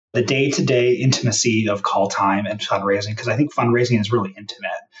the day-to-day intimacy of call time and fundraising, because I think fundraising is really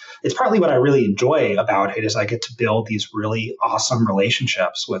intimate. It's partly what I really enjoy about it is I get to build these really awesome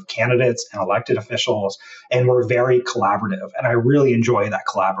relationships with candidates and elected officials, and we're very collaborative. And I really enjoy that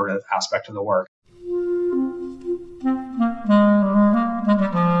collaborative aspect of the work.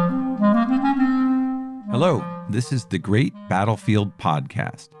 Hello, this is the Great Battlefield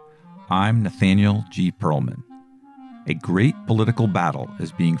Podcast. I'm Nathaniel G. Perlman. A great political battle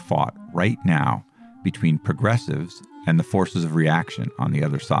is being fought right now between progressives and the forces of reaction on the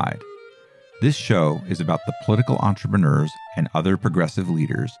other side. This show is about the political entrepreneurs and other progressive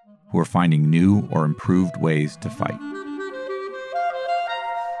leaders who are finding new or improved ways to fight.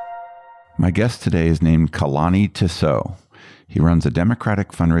 My guest today is named Kalani Tissot. He runs a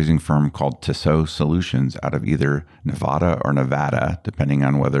Democratic fundraising firm called Tissot Solutions out of either Nevada or Nevada, depending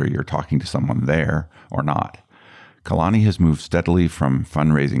on whether you're talking to someone there or not. Kalani has moved steadily from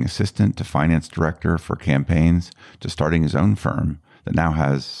fundraising assistant to finance director for campaigns to starting his own firm that now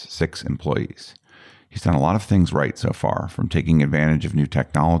has 6 employees. He's done a lot of things right so far, from taking advantage of new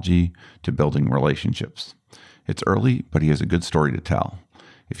technology to building relationships. It's early, but he has a good story to tell.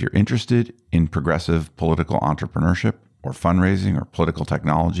 If you're interested in progressive political entrepreneurship or fundraising or political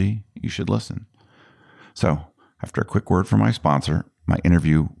technology, you should listen. So, after a quick word from my sponsor, my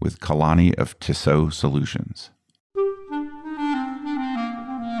interview with Kalani of Tissot Solutions.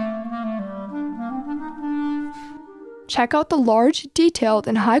 Check out the large, detailed,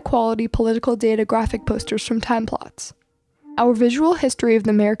 and high-quality political data graphic posters from Time Plots. Our visual history of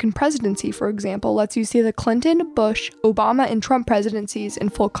the American presidency, for example, lets you see the Clinton, Bush, Obama, and Trump presidencies in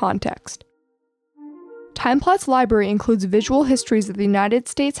full context. Time Plots library includes visual histories of the United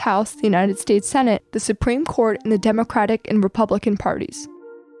States House, the United States Senate, the Supreme Court, and the Democratic and Republican parties.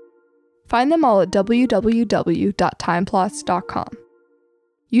 Find them all at www.timeplots.com.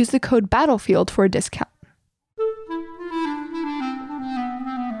 Use the code BATTLEFIELD for a discount.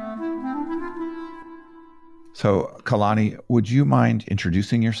 So, Kalani, would you mind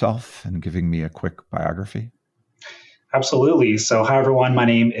introducing yourself and giving me a quick biography? Absolutely. So, hi, everyone. My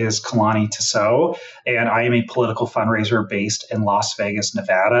name is Kalani Tissot, and I am a political fundraiser based in Las Vegas,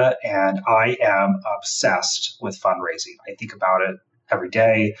 Nevada, and I am obsessed with fundraising. I think about it every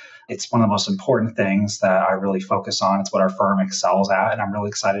day. It's one of the most important things that I really focus on. It's what our firm excels at, and I'm really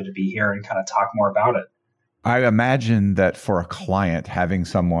excited to be here and kind of talk more about it. I imagine that for a client, having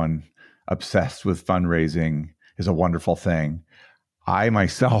someone obsessed with fundraising is a wonderful thing. I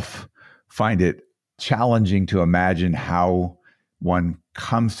myself find it challenging to imagine how one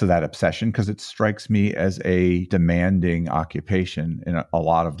comes to that obsession because it strikes me as a demanding occupation in a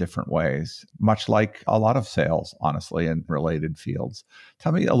lot of different ways, much like a lot of sales, honestly, and related fields.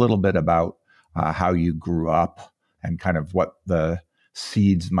 Tell me a little bit about how you grew up and kind of what the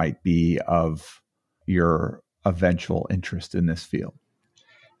seeds might be of your eventual interest in this field.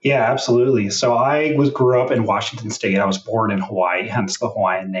 Yeah, absolutely. So I grew up in Washington State. I was born in Hawaii, hence the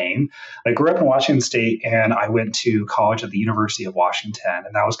Hawaiian name. I grew up in Washington State and I went to college at the University of Washington.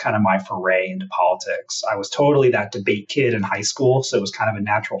 And that was kind of my foray into politics. I was totally that debate kid in high school. So it was kind of a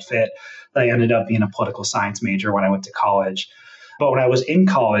natural fit that I ended up being a political science major when I went to college. But when I was in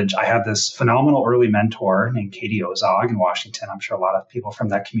college, I had this phenomenal early mentor named Katie Ozog in Washington. I'm sure a lot of people from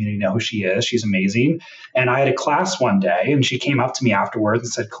that community know who she is. She's amazing. And I had a class one day and she came up to me afterwards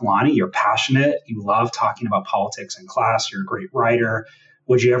and said, Kalani, you're passionate. You love talking about politics in class. You're a great writer.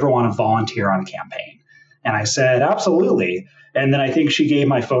 Would you ever want to volunteer on a campaign? And I said, absolutely. And then I think she gave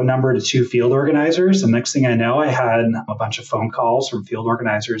my phone number to 2 field organizers. The next thing I know, I had a bunch of phone calls from field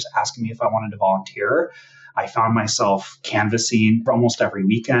organizers asking me if I wanted to volunteer. I found myself canvassing almost every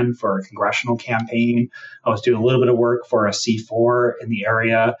weekend for a congressional campaign. I was doing a little bit of work for a C4 in the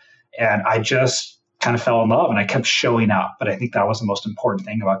area, and I just kind of fell in love and I kept showing up. But I think that was the most important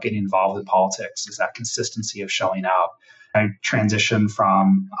thing about getting involved in politics is that consistency of showing up. I transitioned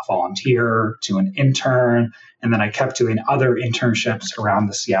from a volunteer to an intern, and then I kept doing other internships around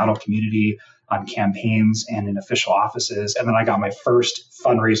the Seattle community on campaigns and in official offices. And then I got my first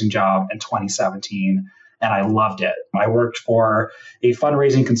fundraising job in 2017. And I loved it. I worked for a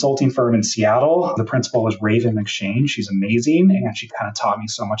fundraising consulting firm in Seattle. The principal was Raven McShane. She's amazing. And she kind of taught me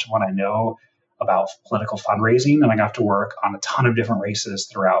so much of what I know about political fundraising. And I got to work on a ton of different races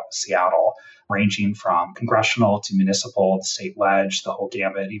throughout Seattle, ranging from congressional to municipal, to state ledge, the whole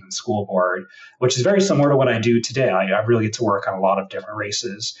gamut, even school board, which is very similar to what I do today. I really get to work on a lot of different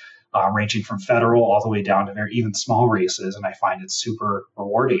races, ranging from federal all the way down to very even small races. And I find it super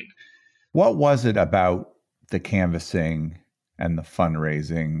rewarding. What was it about the canvassing and the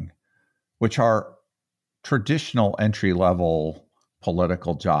fundraising, which are traditional entry-level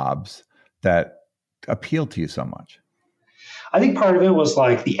political jobs that appeal to you so much? I think part of it was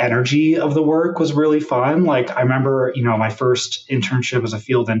like the energy of the work was really fun. Like I remember, my first internship as a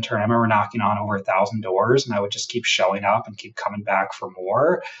field intern, I remember knocking on over 1,000 doors and I would just keep showing up and keep coming back for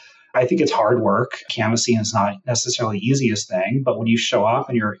more. I think it's hard work. Canvassing is not necessarily the easiest thing, but when you show up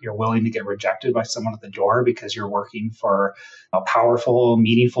and you're willing to get rejected by someone at the door because you're working for a powerful,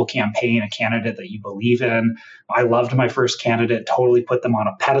 meaningful campaign, a candidate that you believe in. I loved my first candidate, totally put them on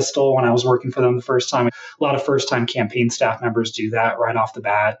a pedestal when I was working for them the first time. A lot of first-time campaign staff members do that right off the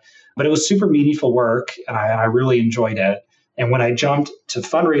bat, but it was super meaningful work and I really enjoyed it. And when I jumped to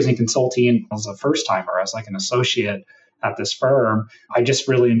fundraising consulting as a first-timer, as like an associate at this firm, I just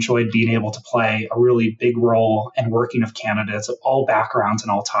really enjoyed being able to play a really big role in working with candidates of all backgrounds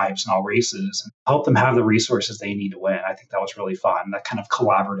and all types and all races and help them have the resources they need to win. I think that was really fun, that kind of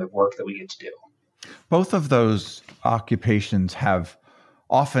collaborative work that we get to do. Both of those occupations have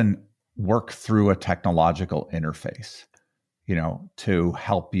often worked through a technological interface, to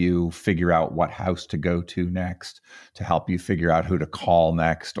help you figure out what house to go to next, to help you figure out who to call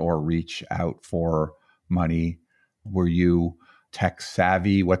next or reach out for money. Were you tech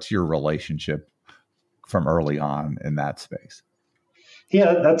savvy? What's your relationship from early on in that space?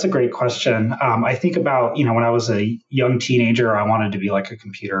 Yeah, that's a great question. I think about, when I was a young teenager, I wanted to be like a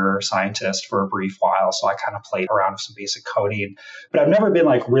computer scientist for a brief while. So I kind of played around with some basic coding, but I've never been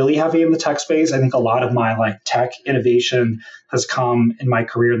like really heavy in the tech space. I think a lot of my like tech innovation has come in my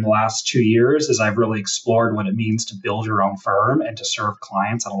career in the last 2 years as I've really explored what it means to build your own firm and to serve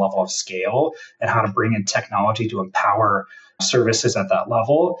clients at a level of scale and how to bring in technology to empower services at that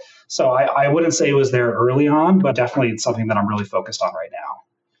level. So I wouldn't say it was there early on, but definitely it's something that I'm really focused on right now.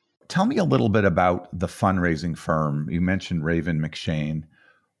 Tell me a little bit about the fundraising firm. You mentioned Raven McShane.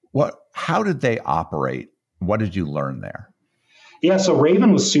 How did they operate? What did you learn there? Yeah, so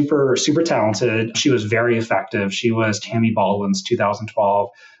Raven was super, super talented. She was very effective. She was Tammy Baldwin's 2012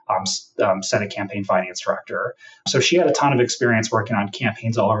 Senate campaign finance director. So she had a ton of experience working on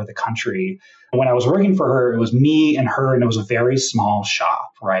campaigns all over the country. When I was working for her, it was me and her, and it was a very small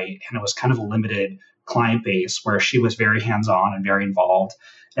shop, right? And it was kind of a limited client base where she was very hands-on and very involved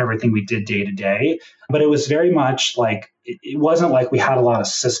in everything we did day to day. But it was very much like, it wasn't like we had a lot of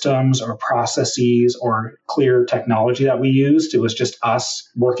systems or processes or clear technology that we used. It was just us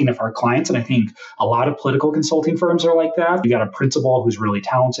working with our clients. And I think a lot of political consulting firms are like that. You got a principal who's really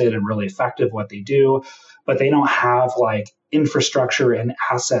talented and really effective at what they do, but they don't have like infrastructure and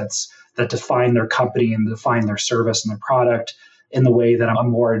assets that define their company and define their service and their product in the way that a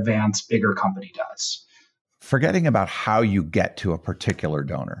more advanced, bigger company does. Forgetting about how you get to a particular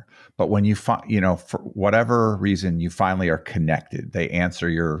donor, but when you find, for whatever reason, you finally are connected, they answer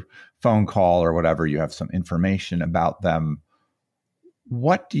your phone call or whatever, you have some information about them.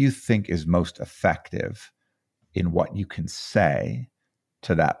 What do you think is most effective in what you can say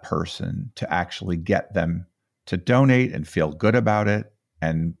to that person to actually get them to donate and feel good about it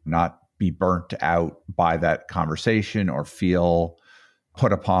and not be burnt out by that conversation or feel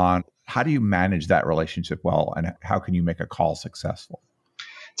put upon? How do you manage that relationship well, and how can you make a call successful?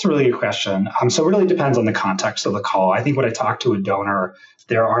 It's a really good question. So it really depends on the context of the call. I think when I talk to a donor,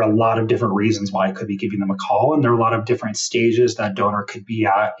 there are a lot of different reasons why I could be giving them a call, and there are a lot of different stages that donor could be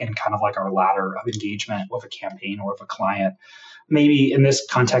at in kind of like our ladder of engagement with a campaign or with a client. Maybe in this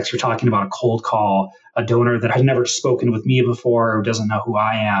context, you're talking about a cold call, a donor that has never spoken with me before or doesn't know who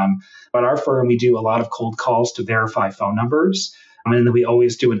I am. But our firm, we do a lot of cold calls to verify phone numbers. And then we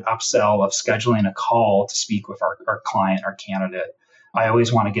always do an upsell of scheduling a call to speak with our client, our candidate. I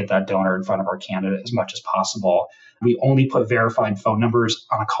always want to get that donor in front of our candidate as much as possible. We only put verified phone numbers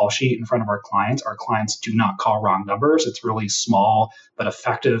on a call sheet in front of our clients. Our clients do not call wrong numbers. It's really small but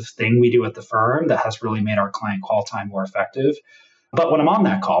effective thing we do at the firm that has really made our client call time more effective. But when I'm on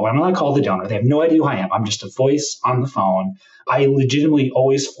that call, when I'm on that call the donor, they have no idea who I am. I'm just a voice on the phone. I legitimately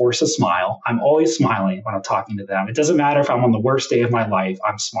always force a smile. I'm always smiling when I'm talking to them. It doesn't matter if I'm on the worst day of my life,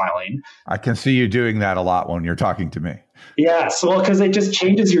 I'm smiling. I can see you doing that a lot when you're talking to me. Yes, well, because it just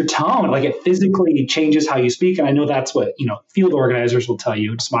changes your tone. Like it physically changes how you speak. And I know that's what, field organizers will tell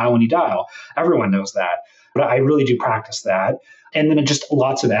you, smile when you dial. Everyone knows that. But I really do practice that. And then just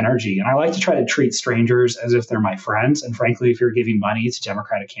lots of energy. And I like to try to treat strangers as if they're my friends. And frankly, if you're giving money to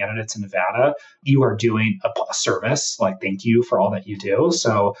Democratic candidates in Nevada, you are doing a service. Like, thank you for all that you do.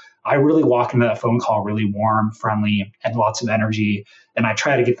 So I really walk into that phone call really warm, friendly, and lots of energy. And I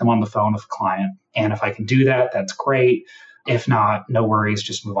try to get them on the phone with the client. And if I can do that, that's great. If not, no worries,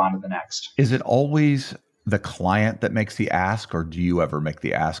 just move on to the next. Is it always the client that makes the ask, or do you ever make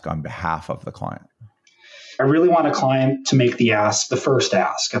the ask on behalf of the client? I really want a client to make the ask, the first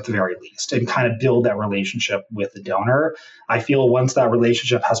ask at the very least, and kind of build that relationship with the donor. I feel once that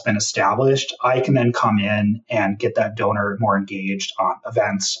relationship has been established, I can then come in and get that donor more engaged on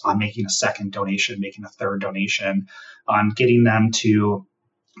events, on making a second donation, making a third donation, on getting them to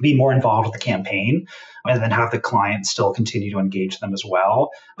be more involved with the campaign, and then have the client still continue to engage them as well.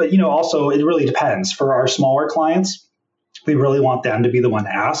 But, also it really depends. For our smaller clients, we really want them to be the one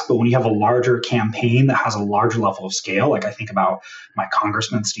to ask. But when you have a larger campaign that has a larger level of scale, like I think about my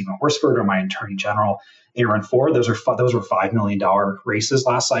Congressman Stephen Horsford or my Attorney General Aaron Ford, those were $5 million races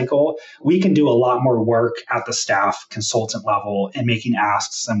last cycle. We can do a lot more work at the staff consultant level in making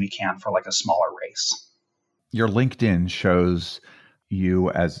asks than we can for like a smaller race. Your LinkedIn shows you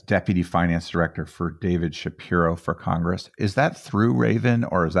as Deputy Finance Director for David Shapiro for Congress. Is that through Raven,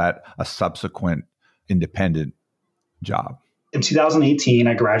 or is that a subsequent independent job? In 2018,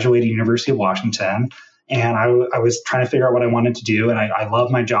 I graduated University of Washington, and I was trying to figure out what I wanted to do. And I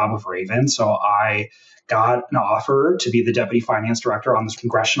love my job with Raven. So I got an offer to be the Deputy Finance Director on this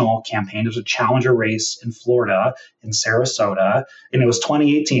congressional campaign. It was a challenger race in Florida, in Sarasota. And it was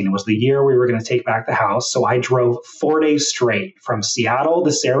 2018. It was the year we were going to take back the House. So I drove 4 days straight from Seattle to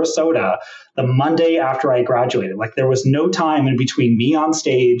Sarasota the Monday after I graduated. Like there was no time in between me on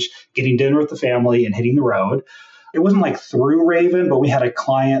stage, getting dinner with the family, and hitting the road. It wasn't like through Raven, but we had a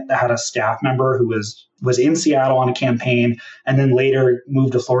client that had a staff member who was in Seattle on a campaign and then later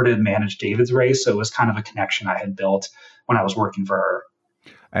moved to Florida and managed David's race. So it was kind of a connection I had built when I was working for her.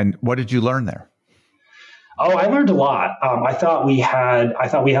 And what did you learn there? Oh, I learned a lot. I thought we had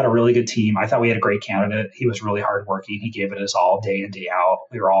a really good team. I thought we had a great candidate. He was really hardworking. He gave it his all day in, day out.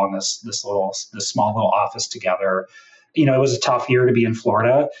 We were all in this small little office together. It was a tough year to be in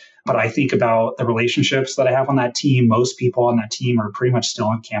Florida, but I think about the relationships that I have on that team. Most people on that team are pretty much still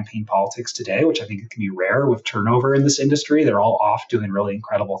in campaign politics today, which I think can be rare with turnover in this industry. They're all off doing really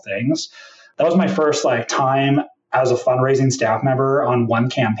incredible things. That was my first time as a fundraising staff member on one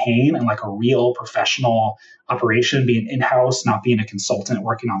campaign and like a real professional operation, being in-house, not being a consultant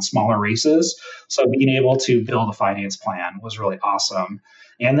working on smaller races. So being able to build a finance plan was really awesome.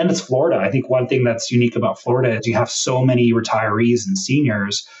 And then it's Florida. I think one thing that's unique about Florida is you have so many retirees and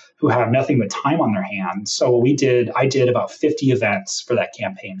seniors who have nothing but time on their hands. So what I did about 50 events for that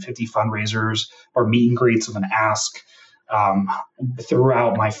campaign, 50 fundraisers or meet and greets with an ask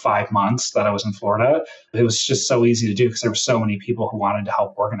throughout my 5 months that I was in Florida. It was just so easy to do because there were so many people who wanted to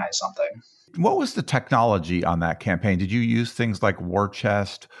help organize something. What was the technology on that campaign? Did you use things like War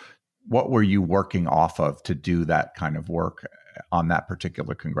Chest? What were you working off of to do that kind of work on that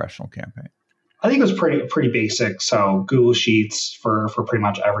particular congressional campaign? I think it was pretty basic. So Google Sheets for pretty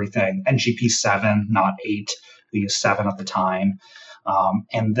much everything. NGP 7, not 8. We used 7 at the time.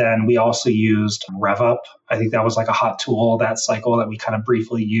 And then we also used RevUp. I think that was like a hot tool that cycle that we kind of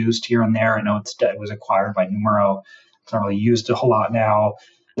briefly used here and there. I know it was acquired by Numero. It's not really used a whole lot now.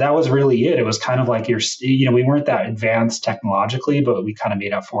 That was really it. It was kind of like we weren't that advanced technologically, but we kind of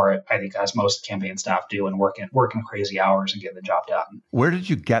made up for it, I think, as most campaign staff do, and working crazy hours and getting the job done. Where did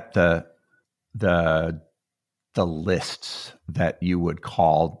you get the lists that you would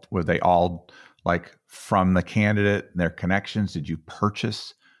call? Were they all like from the candidate, their connections? Did you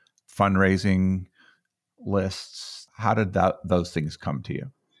purchase fundraising lists? How did those things come to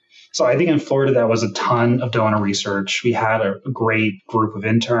you? So I think in Florida, that was a ton of donor research. We had a great group of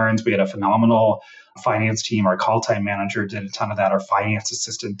interns. We had a phenomenal finance team. Our call time manager did a ton of that. Our finance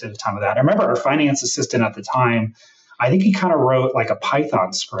assistant did a ton of that. I remember our finance assistant at the time, I think he kind of wrote like a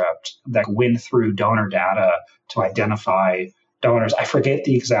Python script that went through donor data to identify donors. I forget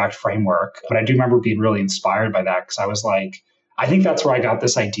the exact framework, but I do remember being really inspired by that because I was like, I think that's where I got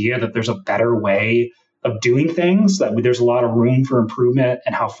this idea that there's a better way of doing things, that there's a lot of room for improvement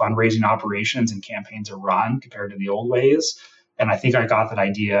in how fundraising operations and campaigns are run compared to the old ways. And I think I got that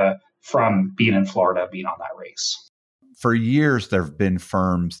idea from being in Florida, being on that race. For years, there have been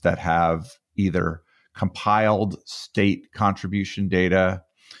firms that have either compiled state contribution data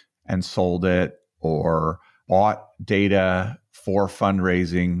and sold it, or bought data for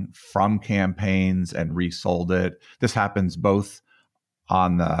fundraising from campaigns and resold it. This happens both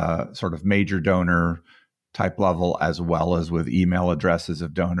on the sort of major donor type level as well as with email addresses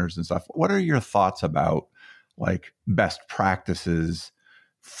of donors and stuff. What are your thoughts about like best practices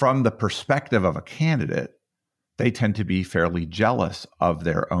from the perspective of a candidate? They tend to be fairly jealous of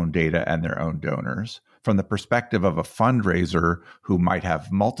their own data and their own donors. From the perspective of a fundraiser who might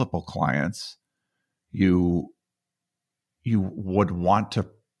have multiple clients, you would want to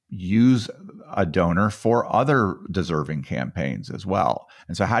use a donor for other deserving campaigns as well.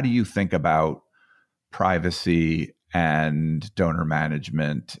 And so how do you think about privacy and donor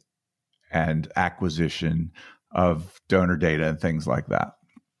management and acquisition of donor data and things like that?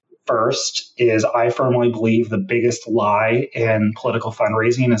 First is I firmly believe the biggest lie in political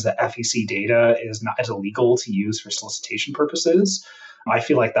fundraising is that FEC data is illegal to use for solicitation purposes. I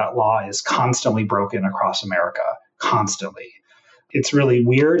feel like that law is constantly broken across America, constantly. It's really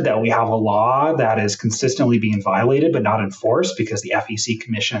weird that we have a law that is consistently being violated but not enforced because the FEC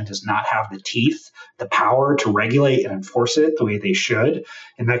Commission does not have the teeth, the power to regulate and enforce it the way they should.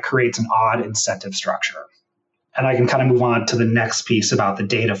 And that creates an odd incentive structure. And I can kind of move on to the next piece about the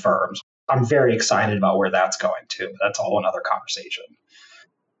data firms. I'm very excited about where that's going to, but that's all another conversation.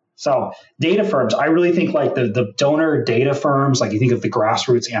 So data firms, I really think like the donor data firms, like you think of the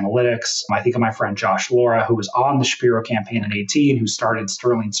grassroots analytics. I think of my friend Josh Laura, who was on the Shapiro campaign in 2018, who started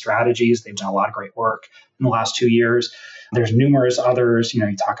Sterling Strategies. They've done a lot of great work in the last 2 years. There's numerous others.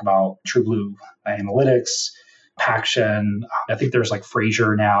 You talk about True Blue Analytics, Paction. I think there's like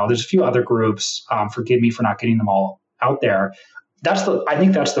Fraser now. There's a few other groups. Forgive me for not getting them all out there. I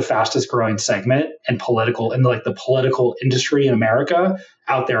think that's the fastest growing segment in the political industry in America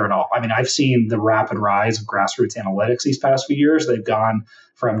out there at all. I mean, I've seen the rapid rise of grassroots analytics these past few years. They've gone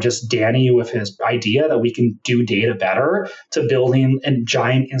from just Danny with his idea that we can do data better to building a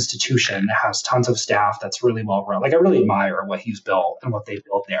giant institution that has tons of staff that's really well run. Like I really admire what he's built and what they've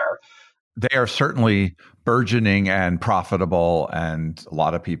built there. They are certainly burgeoning and profitable, and a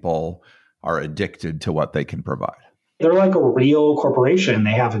lot of people are addicted to what they can provide. They're like a real corporation.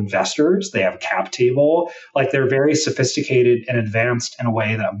 They have investors, they have a cap table. Like they're very sophisticated and advanced in a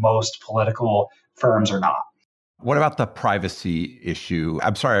way that most political firms are not. What about the privacy issue?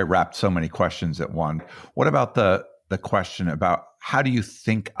 I'm sorry I wrapped so many questions at one. What about the question about how do you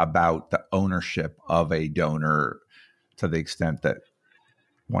think about the ownership of a donor to the extent that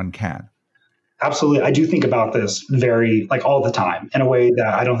one can? Absolutely. I do think about this very all the time in a way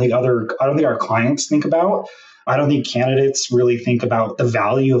that I don't think our clients think about. I don't think candidates really think about the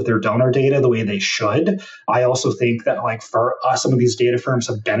value of their donor data the way they should. I also think that for us, some of these data firms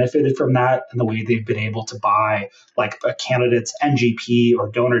have benefited from that and the way they've been able to buy a candidate's NGP or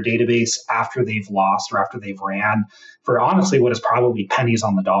donor database after they've lost or after they've ran for honestly what is probably pennies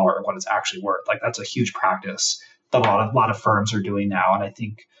on the dollar of what it's actually worth. That's a huge practice that a lot of firms are doing now. And I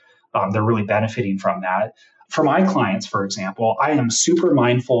think they're really benefiting from that. For my clients, for example, I am super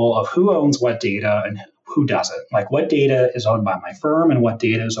mindful of who owns what data and who doesn't. What data is owned by my firm and what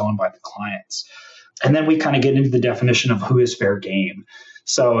data is owned by the clients. And then we kind of get into the definition of who is fair game.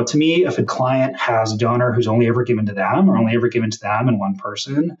 So to me, if a client has a donor who's only ever given to them or only ever given to them and one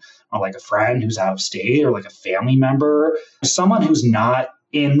person, or a friend who's out of state or a family member, someone who's not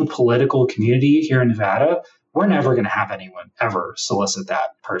in the political community here in Nevada, we're never going to have anyone ever solicit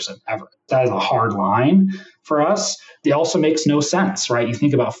that person ever. That is a hard line for us. It also makes no sense, right? You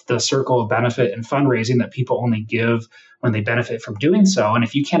think about the circle of benefit and fundraising that people only give when they benefit from doing so. And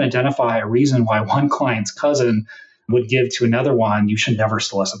if you can't identify a reason why one client's cousin would give to another one, you should never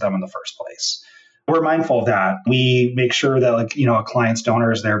solicit them in the first place. We're mindful of that. We make sure that a client's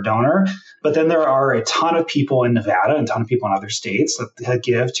donor is their donor. But then there are a ton of people in Nevada and a ton of people in other states that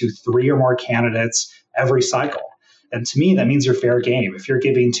give to 3 or more candidates every cycle. And to me, that means you're fair game. If you're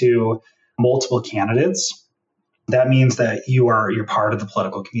giving to multiple candidates, that means that you're part of the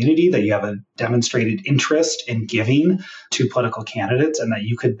political community, that you have a demonstrated interest in giving to political candidates, and that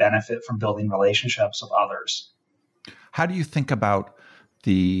you could benefit from building relationships with others. How do you think about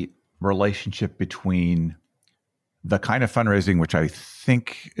the relationship between the kind of fundraising, which I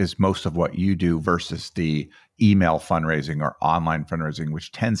think is most of what you do, versus the email fundraising or online fundraising,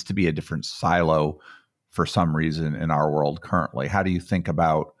 which tends to be a different silo for some reason in our world currently? How do you think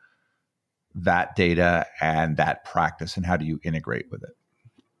about that data and that practice, and how do you integrate with it?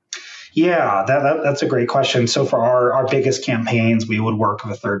 Yeah, that's a great question. So for our biggest campaigns, we would work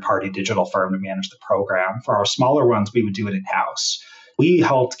with a third-party digital firm to manage the program. For our smaller ones, we would do it in-house. We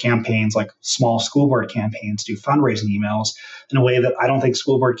helped campaigns like small school board campaigns do fundraising emails in a way that I don't think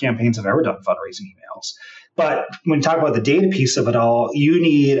school board campaigns have ever done fundraising emails. But when you talk about the data piece of it all, you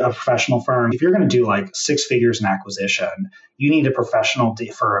need a professional firm. If you're going to do 6 figures in acquisition, you need a professional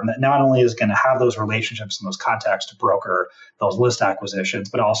firm that not only is going to have those relationships and those contacts to broker those list acquisitions,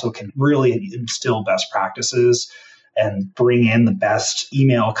 but also can really instill best practices and bring in the best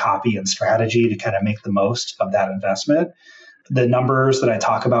email copy and strategy to kind of make the most of that investment. the numbers that I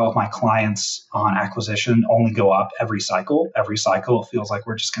talk about with my clients on acquisition only go up every cycle. Every cycle, it feels like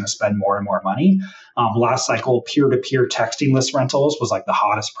we're just going to spend more and more money. Last cycle, peer-to-peer texting list rentals was like the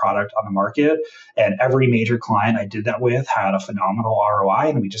hottest product on the market. And every major client I did that with had a phenomenal ROI.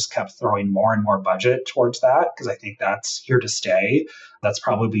 And we just kept throwing more and more budget towards that because I think that's here to stay. That's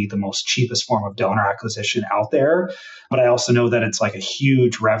probably the most cheapest form of donor acquisition out there. But I also know that it's like a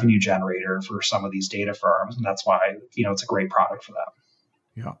huge revenue generator for some of these data firms. And that's why, it's a great product for them.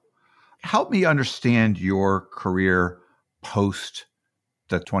 Yeah. Help me understand your career post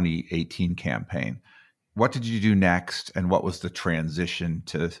the 2018 campaign. What did you do next? And what was the transition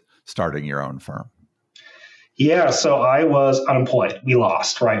to starting your own firm? Yeah, so I was unemployed. We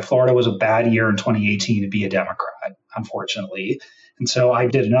lost, right? Florida was a bad year in 2018 to be a Democrat, unfortunately. And so I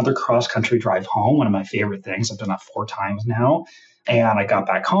did another cross-country drive home, one of my favorite things. I've done that 4 times now. And I got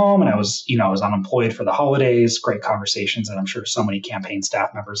back home and I was unemployed for the holidays, great conversations that I'm sure so many campaign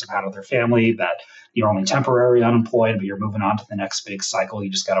staff members have had with their family that you're only temporarily unemployed, but you're moving on to the next big cycle.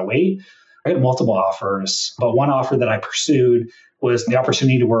 You just got to wait. I had multiple offers, but one offer that I pursued was the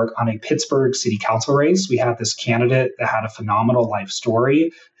opportunity to work on a Pittsburgh city council race. We had this candidate that had a phenomenal life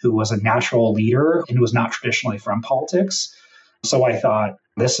story, who was a natural leader and who was not traditionally from politics. So I thought,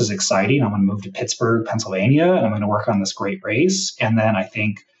 this is exciting. I'm going to move to Pittsburgh, Pennsylvania, and I'm going to work on this great race. And then I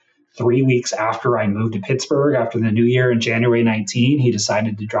think 3 weeks after I moved to Pittsburgh, after the new year in January 19, he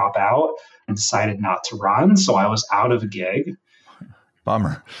decided to drop out and decided not to run. So I was out of a gig.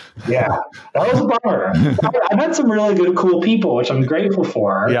 Bummer. Yeah, that was a bummer. I met some really good, cool people, which I'm grateful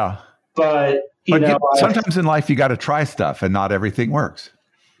for. Yeah. But, sometimes in life, you got to try stuff and not everything works.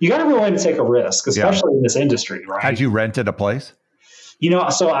 You got to be willing to take a risk, especially in this industry, right? Had you rented a place?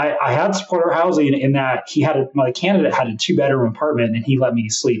 So I had supporter housing in that my candidate had a 2-bedroom apartment and he let me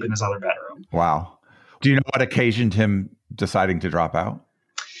sleep in his other bedroom. Wow. Do you know what occasioned him deciding to drop out?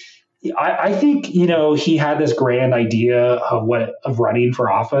 I think, he had this grand idea of running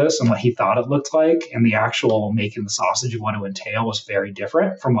for office and what he thought it looked like. And the actual making the sausage of what it would entail was very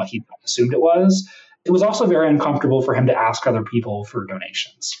different from what he assumed it was. It was also very uncomfortable for him to ask other people for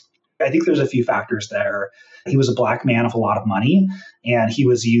donations. I think there's a few factors there. He was a Black man of a lot of money, and he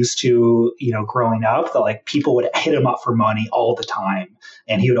was used to, growing up that like people would hit him up for money all the time,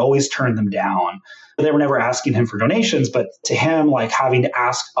 and he would always turn them down. They were never asking him for donations, but to him, like having to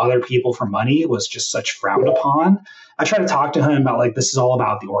ask other people for money was just such frowned upon. I try to talk to him about like, this is all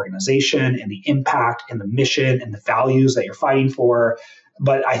about the organization and the impact and the mission and the values that you're fighting for.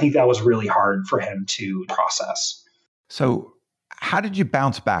 But I think that was really hard for him to process. So how did you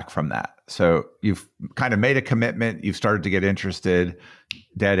bounce back from that? So you've kind of made a commitment. You've started to get interested,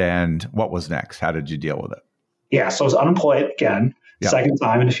 dead end. What was next? How did you deal with it? Yeah, so I was unemployed again, second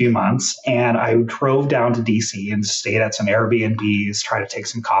time in a few months. And I drove down to DC and stayed at some Airbnbs, tried to take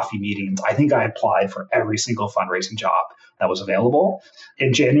some coffee meetings. I think I applied for every single fundraising job that was available.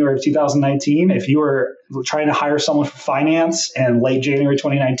 In January of 2019, if you were trying to hire someone for finance in late January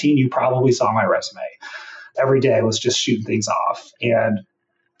 2019, you probably saw my resume. Every day I was just shooting things off. And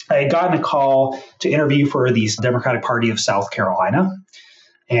I had gotten a call to interview for the Democratic Party of South Carolina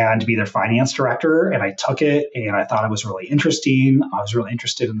and to be their finance director. And I took it and I thought it was really interesting. I was really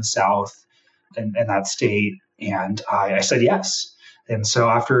interested in the South and that state. And I said yes. And so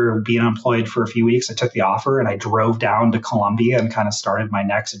after being unemployed for a few weeks, I took the offer and I drove down to Columbia and kind of started my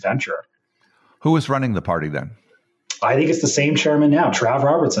next adventure. Who was running the party then? I think it's the same chairman now, Trav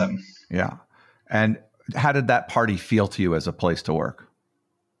Robertson. Yeah. And how did that party feel to you as a place to work?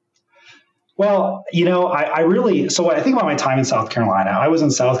 Well, so when I think about my time in South Carolina, I was in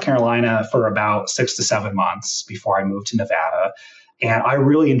South Carolina for about 6 to 7 months before I moved to Nevada. And I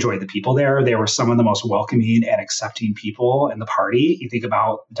really enjoyed the people there. They were some of the most welcoming and accepting people in the party. You think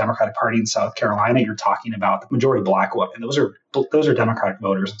about the Democratic Party in South Carolina, you're talking about the majority Black women. Those are Democratic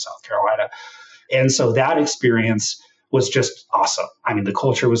voters in South Carolina. And so that experience was just awesome. I mean, the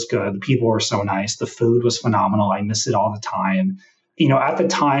culture was good. The people were so nice. The food was phenomenal. I miss it all the time. At the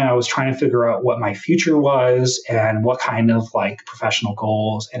time, I was trying to figure out what my future was and what kind of like professional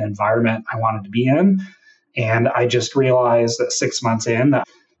goals and environment I wanted to be in. And I just realized that 6 months in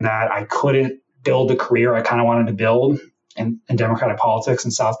that I couldn't build the career I kind of wanted to build in Democratic politics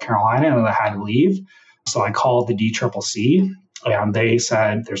in South Carolina, and I had to leave. So I called the DCCC, and they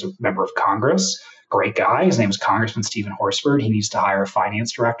said, there's a member of Congress, great guy. His name is Congressman Stephen Horsford. He needs to hire a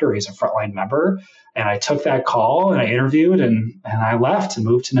finance director. He's a frontline member. And I took that call and I interviewed and I left and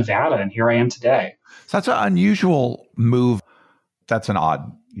moved to Nevada. And here I am today. So that's an unusual move. That's an odd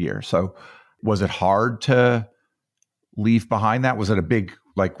year. So was it hard to leave behind that? Was it a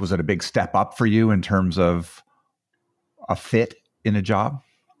big step up for you in terms of a fit in a job?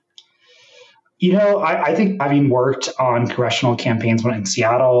 I think having worked on congressional campaigns in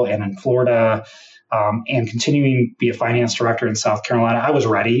Seattle and in Florida, and continuing to be a finance director in South Carolina, I was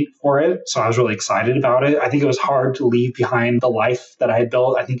ready for it. So I was really excited about it. I think it was hard to leave behind the life that I had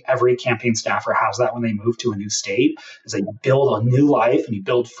built. I think every campaign staffer has that when they move to a new state, is that you build a new life and you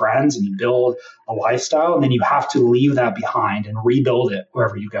build friends and you build a lifestyle, and then you have to leave that behind and rebuild it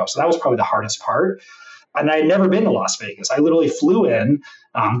wherever you go. So that was probably the hardest part. And I had never been to Las Vegas. I literally flew in,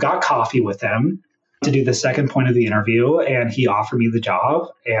 got coffee with him to do the second point of the interview, and he offered me the job.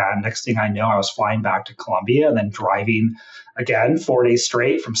 And next thing I know, I was flying back to Columbia and then driving again 4 days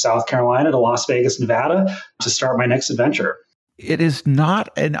straight from South Carolina to Las Vegas, Nevada to start my next adventure. It is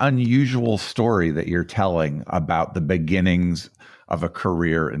not an unusual story that you're telling about the beginnings of a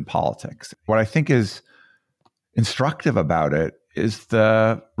career in politics. What I think is instructive about it is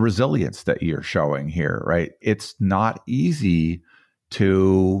the resilience that you're showing here, right? It's not easy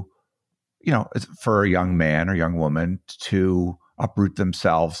to, for a young man or young woman to uproot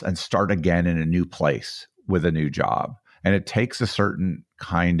themselves and start again in a new place with a new job. And it takes a certain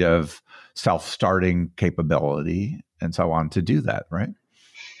kind of self-starting capability and so on to do that, right?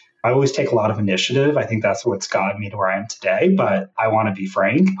 I always take a lot of initiative. I think that's what's gotten me to where I am today. But I want to be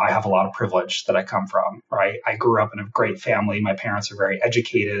frank, I have a lot of privilege that I come from, right? I grew up in a great family. My parents are very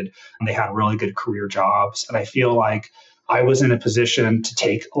educated and they had really good career jobs. And I feel like I was in a position to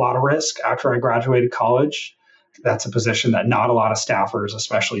take a lot of risk after I graduated college. That's a position that not a lot of staffers,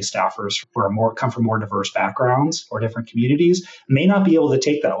 especially staffers who come from more diverse backgrounds or different communities, may not be able to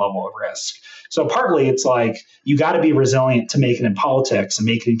take that level of risk. So partly it's like you got to be resilient to make it in politics and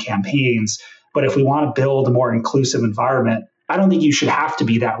make it in campaigns. But if we want to build a more inclusive environment, I don't think you should have to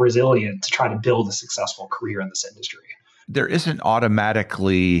be that resilient to try to build a successful career in this industry. There isn't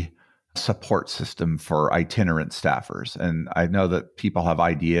automatically a support system for itinerant staffers. And I know that people have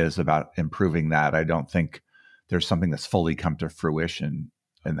ideas about improving that. I don't think there's something that's fully come to fruition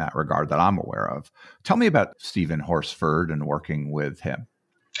in that regard that I'm aware of. Tell me about Stephen Horsford and working with him.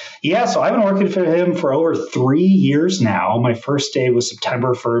 Yeah, so I've been working for him for over 3 years now. My first day was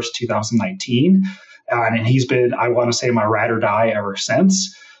September 1st, 2019. And he's been, I want to say, my ride or die ever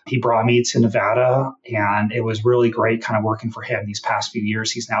since. He brought me to Nevada, and it was really great kind of working for him these past few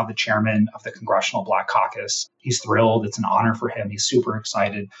years. He's now the chairman of the Congressional Black Caucus. He's thrilled. It's an honor for him. He's super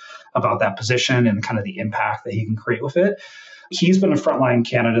excited about that position and kind of the impact that he can create with it. He's been a frontline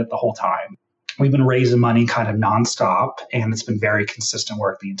candidate the whole time. We've been raising money kind of nonstop, and it's been very consistent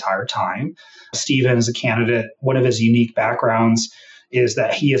work the entire time. Stephen is a candidate. One of his unique backgrounds is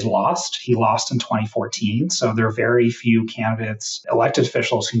that he has lost. He lost in 2014. So there are very few candidates, elected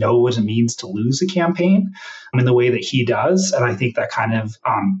officials, who know what it means to lose a campaign in the way that he does. And I think that kind of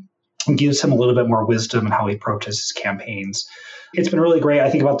gives him a little bit more wisdom in how he approaches his campaigns. It's been really great. I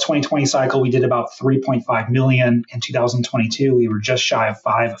think about the 2020 cycle, we did about 3.5 million. In 2022, we were just shy of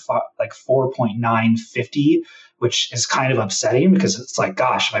 4.950, which is kind of upsetting because it's like,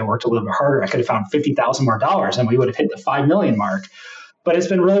 gosh, if I worked a little bit harder, I could have found $50,000 more and we would have hit the 5 million mark. But it's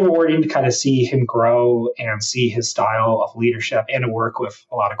been really rewarding to kind of see him grow and see his style of leadership and to work with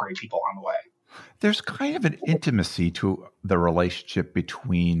a lot of great people on the way. There's kind of an intimacy to the relationship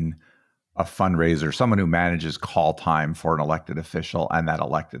between a fundraiser, someone who manages call time for an elected official, and that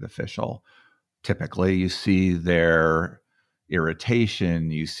elected official. Typically, you see their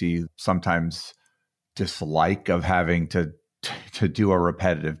irritation, you see sometimes dislike of having to do a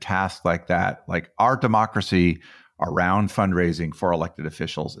repetitive task like that. Like, our democracy around fundraising for elected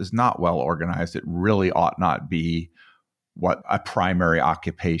officials is not well organized. It really ought not be what a primary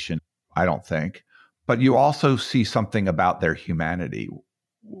occupation, I don't think. But you also see something about their humanity.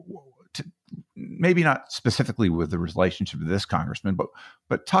 Maybe not specifically with the relationship of this congressman,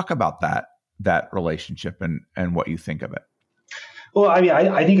 but talk about that relationship and what you think of it. Well, I mean,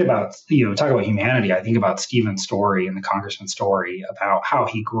 I think about, talk about humanity. I think about Stephen's story and the congressman's story about how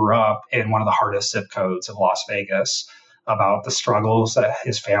he grew up in one of the hardest zip codes of Las Vegas, about the struggles that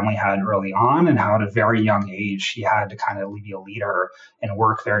his family had early on and how at a very young age he had to kind of be a leader and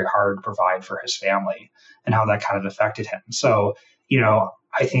work very hard to provide for his family and how that kind of affected him. So,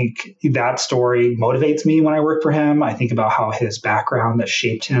 I think that story motivates me when I work for him. I think about how his background that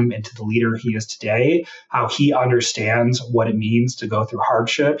shaped him into the leader he is today, how he understands what it means to go through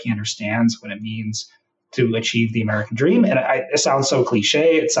hardship. He understands what it means to achieve the American dream. And it sounds so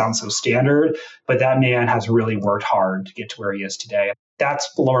cliche, it sounds so standard, but that man has really worked hard to get to where he is today.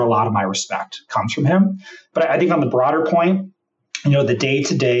 That's where a lot of my respect comes from him. But I think on the broader point, the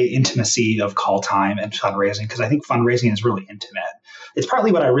day-to-day intimacy of call time and fundraising, because I think fundraising is really intimate. It's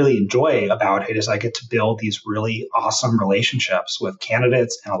partly what I really enjoy about it is I get to build these really awesome relationships with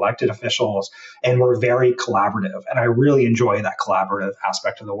candidates and elected officials, and we're very collaborative. And I really enjoy that collaborative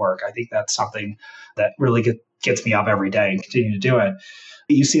aspect of the work. I think that's something that really gets me up every day and continue to do it.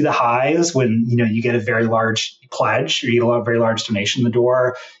 You see the highs when you get a very large pledge or you get a very large donation in the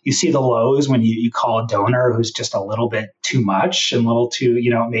door. You see the lows when you call a donor who's just a little bit too much and a little too,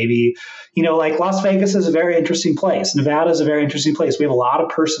 maybe, like Las Vegas is a very interesting place. Nevada is a very interesting place. We have a lot of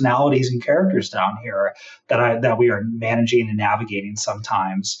personalities and characters down here that we are managing and navigating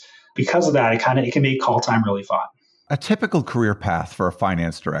sometimes. Because of that, it can make call time really fun. A typical career path for a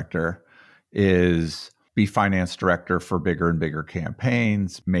finance director is be finance director for bigger and bigger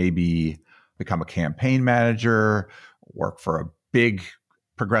campaigns, maybe become a campaign manager, work for a big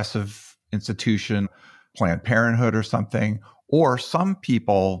progressive institution, Planned Parenthood or something. Or some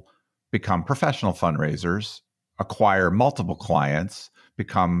people become professional fundraisers, acquire multiple clients,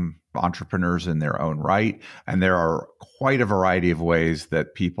 become entrepreneurs in their own right. And there are quite a variety of ways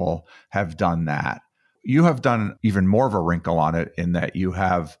that people have done that. You have done even more of a wrinkle on it in that you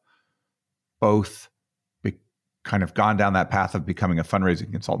have both kind of gone down that path of becoming a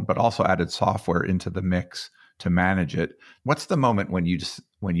fundraising consultant, but also added software into the mix to manage it. What's the moment when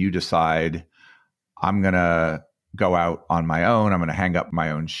you decide, I'm going to go out on my own, I'm going to hang up my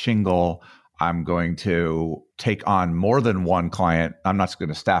own shingle, I'm going to take on more than one client, I'm not going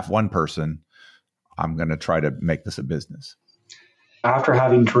to staff one person, I'm going to try to make this a business? After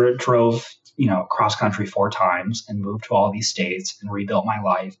having drove cross country 4 times and moved to all these states and rebuilt my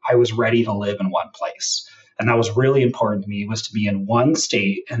life, I was ready to live in one place. And that was really important to me, was to be in one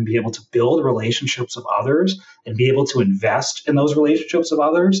state and be able to build relationships with others and be able to invest in those relationships with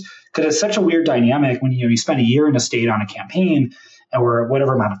others. Because it's such a weird dynamic when you spend a year in a state on a campaign or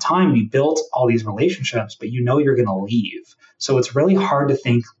whatever amount of time, you built all these relationships, but you're going to leave. So it's really hard to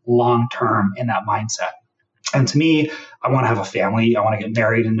think long term in that mindset. And to me, I want to have a family. I want to get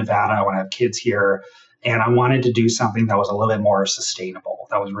married in Nevada. I want to have kids here. And I wanted to do something that was a little bit more sustainable.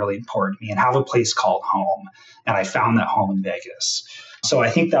 That was really important to me, and have a place called home. And I found that home in Vegas. So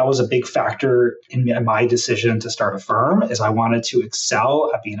I think that was a big factor in my decision to start a firm, is I wanted to excel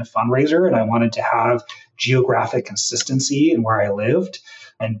at being a fundraiser, and I wanted to have geographic consistency in where I lived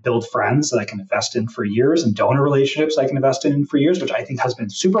and build friends that I can invest in for years and donor relationships I can invest in for years, which I think has been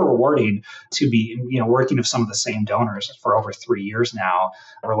super rewarding to be, working with some of the same donors for over 3 years now.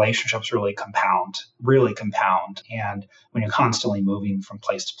 Relationships really compound. And when you're constantly moving from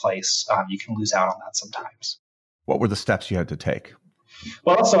place to place, you can lose out on that sometimes. What were the steps you had to take?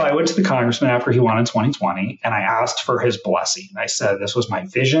 Well, so I went to the congressman after he won in 2020, and I asked for his blessing. I said, this was my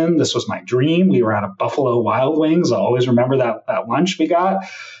vision. This was my dream. We were at a Buffalo Wild Wings. I always remember that lunch we got.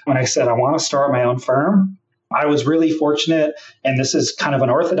 When I said, I want to start my own firm, I was really fortunate, and this is kind of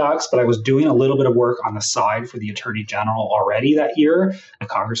unorthodox, but I was doing a little bit of work on the side for the Attorney General already that year. The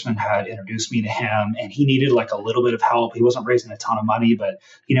congressman had introduced me to him, and he needed like a little bit of help. He wasn't raising a ton of money, but,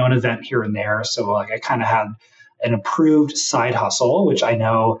 an event here and there. So I kind of had an approved side hustle, which I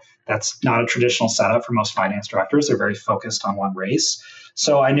know that's not a traditional setup for most finance directors. They're very focused on one race.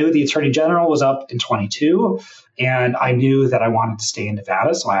 So I knew the Attorney General was up in 22, and I knew that I wanted to stay in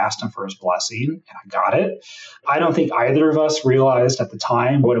Nevada. So I asked him for his blessing, and I got it. I don't think either of us realized at the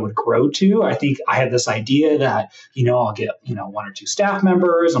time what it would grow to. I think I had this idea that, I'll get, 1 or 2 staff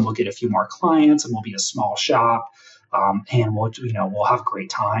members, and we'll get a few more clients, and we'll be a small shop. And we'll have a great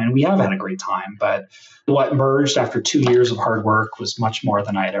time. And we have had a great time. But what emerged after 2 years of hard work was much more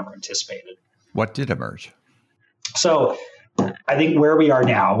than I had ever anticipated. What did emerge? So I think where we are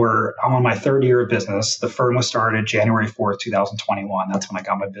now, I'm on my 3rd year of business. The firm was started January 4th, 2021. That's when I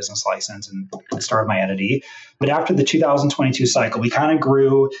got my business license and started my entity. But after the 2022 cycle, we kind of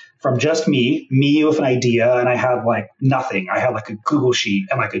grew from just me with an idea, and I had like nothing. I had like a Google sheet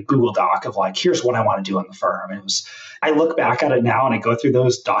and like a Google Doc of like, here's what I want to do in the firm. And I look back at it now and I go through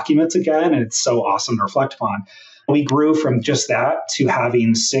those documents again, and it's so awesome to reflect upon. We grew from just that to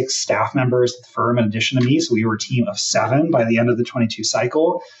having 6 staff members at the firm in addition to me. So we were a team of 7 by the end of the 22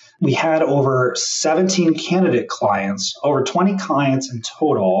 cycle. We had over 17 candidate clients, over 20 clients in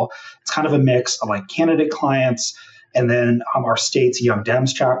total. It's kind of a mix of like candidate clients, and then our state's Young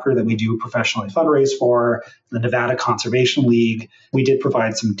Dems chapter that we do professionally fundraise for, the Nevada Conservation League. We did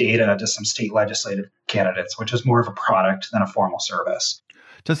provide some data to some state legislative candidates, which is more of a product than a formal service.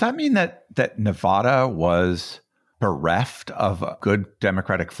 Does that mean that Nevada was bereft of good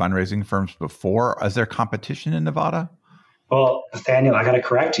Democratic fundraising firms before? Is there competition in Nevada? Well, Nathaniel, I got to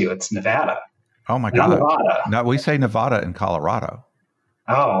correct you. It's Nevada. Oh my Not God. Nevada. No, we say Nevada in Colorado.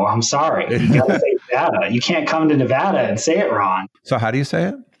 Oh, I'm sorry. You got to say Nevada. You can't come to Nevada and say it wrong. So how do you say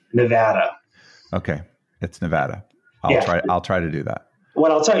it? Nevada. Okay. It's Nevada. Yeah. I'll try to do that.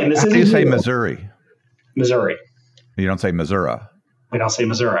 What I'll tell you, and this How is do you say Missouri? Missouri. You don't say Missouri. We don't say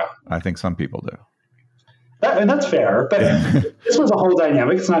Missouri. I think some people do. And that's fair, but this was a whole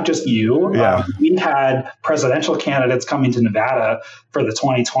dynamic. It's not just you. Yeah. We had presidential candidates coming to Nevada for the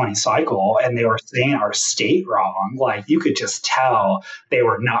 2020 cycle, and they were saying our state wrong. Like, you could just tell they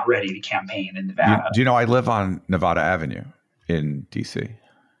were not ready to campaign in Nevada. Do you know I live on Nevada Avenue in D.C.?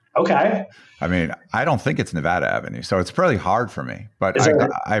 Okay. I mean, I don't think it's Nevada Avenue, so it's pretty hard for me. But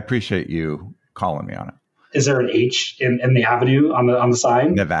I appreciate you calling me on it. Is there an H in the avenue on the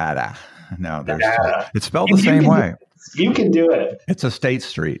sign? Nevada. No, Nevada. It's spelled the same way. You can do it. It's a state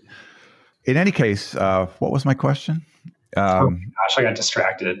street. In any case, what was my question? Oh my gosh, I got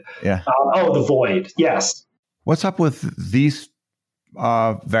distracted. Yeah. The void. Yes. What's up with these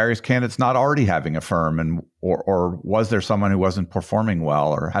various candidates not already having a firm, or was there someone who wasn't performing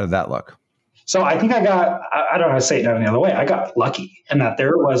well, or how did that look? So I think I don't know how to say it any other way. I got lucky in that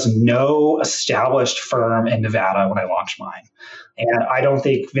there was no established firm in Nevada when I launched mine. And I don't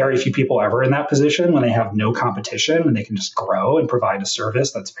think very few people are ever in that position when they have no competition and they can just grow and provide a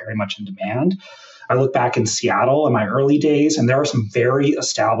service that's very much in demand. I look back in Seattle in my early days, and there are some very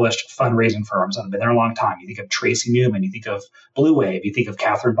established fundraising firms that have been there a long time. You think of Tracy Newman, you think of Blue Wave, you think of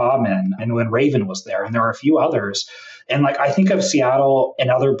Catherine Bobman, and when Raven was there, and there are a few others. And I think of Seattle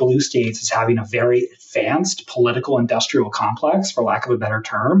and other blue states as having a very advanced political industrial complex, for lack of a better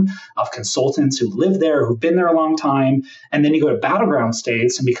term, of consultants who live there, who've been there a long time. And then you go to battleground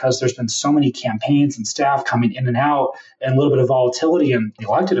states, and because there's been so many campaigns and staff coming in and out and a little bit of volatility in the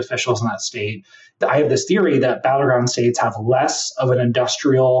elected officials in that state, I have this theory that battleground states have less of an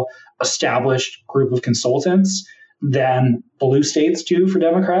industrial established group of consultants than blue states do for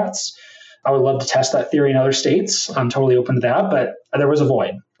Democrats. I would love to test that theory in other states. I'm totally open to that, but there was a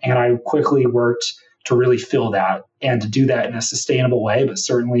void. And I quickly worked to really fill that and to do that in a sustainable way. But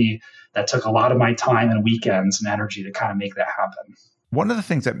certainly that took a lot of my time and weekends and energy to kind of make that happen. One of the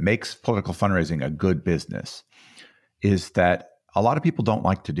things that makes political fundraising a good business is that a lot of people don't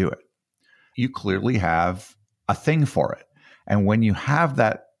like to do it. You clearly have a thing for it. And when you have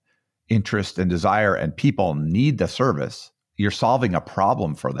that interest and desire and people need the service, you're solving a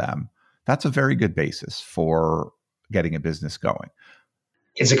problem for them. That's a very good basis for getting a business going.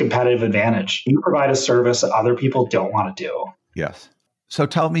 It's a competitive advantage. You provide a service that other people don't want to do. Yes. So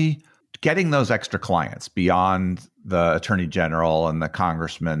tell me, getting those extra clients beyond the attorney general and the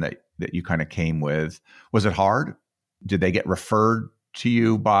congressman that you kind of came with, was it hard? Did they get referred to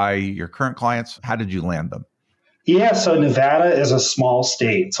you by your current clients? How did you land them? Yeah, so Nevada is a small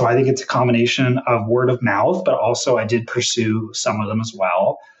state. So I think it's a combination of word of mouth, but also I did pursue some of them as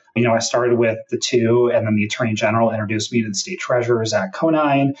well. I started with the two, and then the attorney general introduced me to the state treasurer, Zach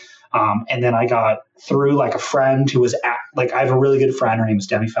Conine. And then I got through a friend who was I have a really good friend. Her name is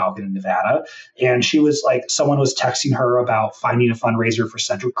Demi Falcon in Nevada. And she was someone was texting her about finding a fundraiser for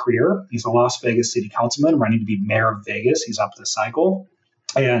Cedric Creer. He's a Las Vegas city councilman running to be mayor of Vegas. He's up this cycle.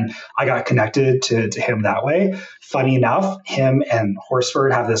 And I got connected to him that way. Funny enough, him and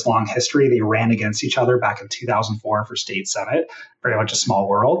Horsford have this long history. They ran against each other back in 2004 for state senate, very much a small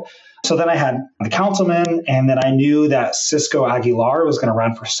world. So then I had the councilman, and then I knew that Cisco Aguilar was going to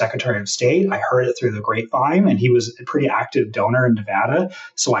run for Secretary of State. I heard it through the grapevine, and he was a pretty active donor in Nevada.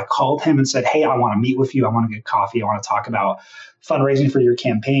 So I called him and said, hey, I want to meet with you. I want to get coffee. I want to talk about fundraising for your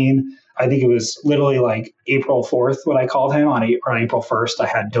campaign. I think it was literally April 4th when I called him. On April 1st, I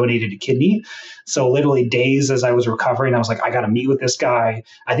had donated a kidney. So literally days as I was recovering, I was like, I got to meet with this guy.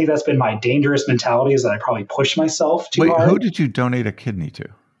 I think that's been my dangerous mentality, is that I probably pushed myself too hard. Who did you donate a kidney to?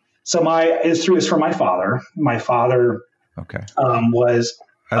 So it's from my father. My father was...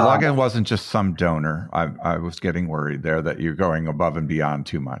 As long as it wasn't just some donor, I was getting worried there that you're going above and beyond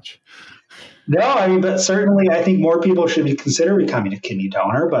too much. No, but certainly I think more people should consider becoming a kidney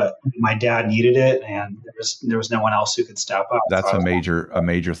donor, but my dad needed it, and there was no one else who could step up. That's a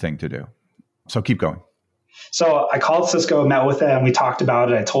major thing to do. So keep going. So I called Cisco, met with him, we talked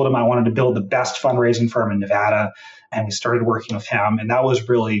about it. I told him I wanted to build the best fundraising firm in Nevada, and we started working with him. And that was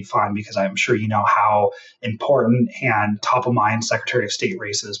really fun because I'm sure you know how important and top of mind Secretary of State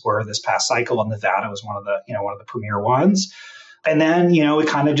races were this past cycle, and Nevada was one of the premier ones. And then, we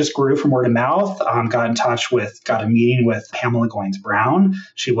kind of just grew from word of mouth, got a meeting with Pamela Goins Brown.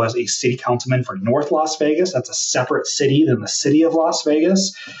 She was a city councilman for North Las Vegas. That's a separate city than the city of Las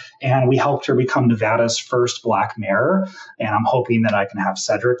Vegas. And we helped her become Nevada's first Black mayor. And I'm hoping that I can have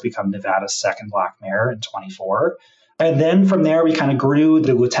Cedric become Nevada's second Black mayor in 24. And then from there, we kind of grew.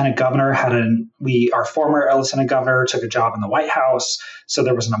 The lieutenant governor our former lieutenant governor took a job in the White House. So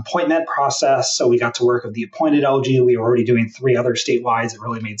there was an appointment process. So we got to work with the appointed LG. We were already doing 3 other statewide. It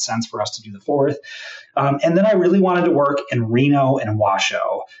really made sense for us to do the 4th. And then I really wanted to work in Reno and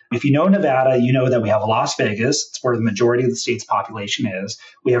Washoe. If you know Nevada, you know that we have Las Vegas. It's where the majority of the state's population is.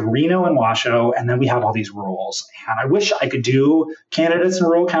 We have Reno and Washoe, and then we have all these rurals. And I wish I could do candidates in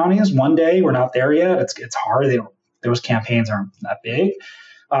rural counties one day. We're not there yet. It's hard. Those campaigns aren't that big.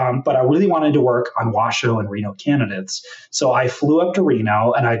 But I really wanted to work on Washoe and Reno candidates. So I flew up to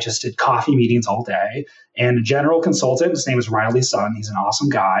Reno and I just did coffee meetings all day. And a general consultant, his name is Riley Sun. He's an awesome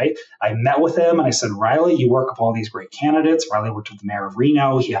guy. I met with him and I said, Riley, you work with all these great candidates. Riley worked with the mayor of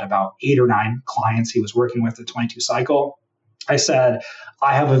Reno. He had about 8 or 9 clients he was working with the 22 cycle. I said,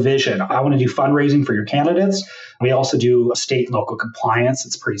 I have a vision. I want to do fundraising for your candidates. We also do state and local compliance.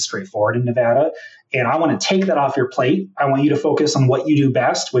 It's pretty straightforward in Nevada. And I want to take that off your plate. I want you to focus on what you do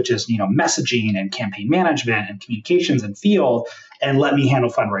best, which is, messaging and campaign management and communications and field, and let me handle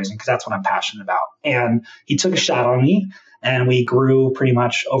fundraising because that's what I'm passionate about. And he took a shot on me and we grew pretty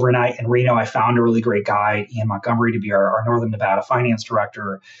much overnight in Reno. I found a really great guy, Ian Montgomery, to be our Northern Nevada finance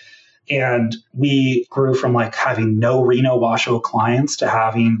director. And we grew from having no Reno Washoe clients to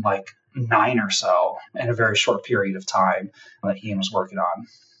having 9 or so in a very short period of time that Ian was working on.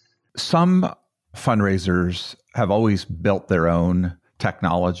 Some fundraisers have always built their own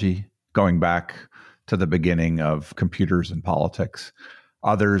technology, going back to the beginning of computers and politics.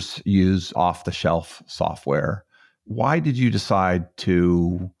 Others use off-the-shelf software. Why did you decide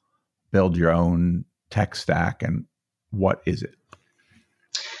to build your own tech stack, and what is it?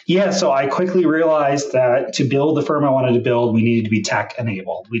 Yeah, so I quickly realized that to build the firm I wanted to build, we needed to be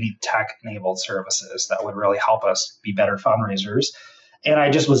tech-enabled. We need tech-enabled services that would really help us be better fundraisers. And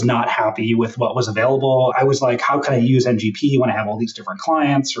I just was not happy with what was available. I was like, how can I use NGP when I have all these different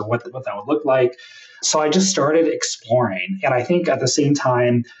clients, or what that would look like? So I just started exploring. And I think at the same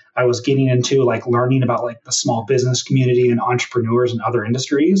time, I was getting into learning about the small business community and entrepreneurs in other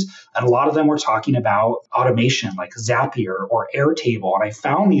industries. And a lot of them were talking about automation like Zapier or Airtable. And I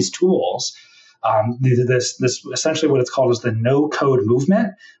found these tools. This essentially what it's called is the no-code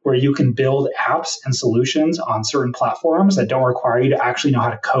movement, where you can build apps and solutions on certain platforms that don't require you to actually know how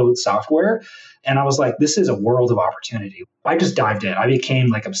to code software. And I was like, this is a world of opportunity. I just dived in. I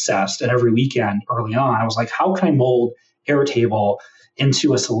became obsessed. And every weekend early on, I was like, how can I mold Airtable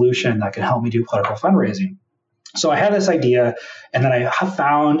into a solution that can help me do political fundraising? So I had this idea, and then I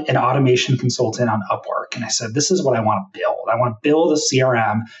found an automation consultant on Upwork. And I said, this is what I want to build. I want to build a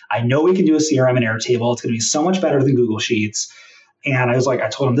CRM. I know we can do a CRM in Airtable. It's going to be so much better than Google Sheets. And I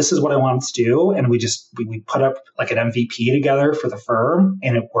told him, this is what I want to do. And we put up an MVP together for the firm,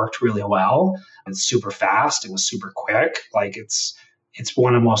 and it worked really well. It's super fast. It was super quick. It's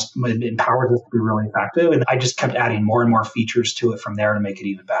one of the most empowered us to be really effective. And I just kept adding more and more features to it from there to make it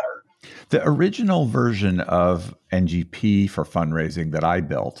even better. The original version of NGP for fundraising that I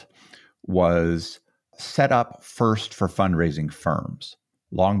built was set up first for fundraising firms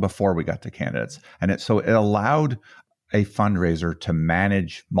long before we got to candidates. And it allowed a fundraiser to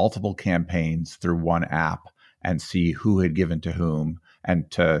manage multiple campaigns through one app and see who had given to whom, and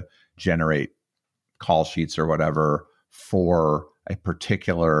to generate call sheets or whatever for a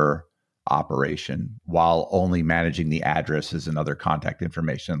particular operation, while only managing the addresses and other contact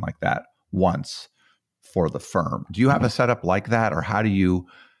information like that once for the firm. Do you have a setup like that, or how do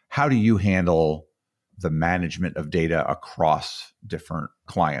you handle the management of data across different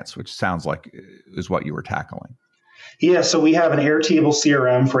clients, which sounds like is what you were tackling? Yeah, so we have an Airtable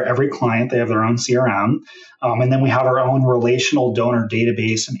CRM for every client. They have their own CRM. And then we have our own relational donor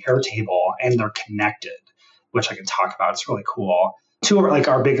database in Airtable, and they're connected, which I can talk about. It's really cool. Two of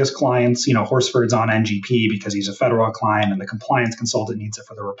our biggest clients, Horsford's on NGP because he's a federal client and the compliance consultant needs it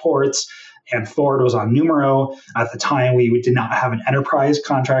for the reports. And Ford was on Numero. At the time, we did not have an enterprise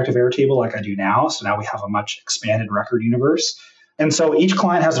contract of Airtable like I do now. So now we have a much expanded record universe. And so each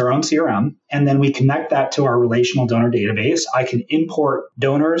client has their own CRM, and then we connect that to our relational donor database. I can import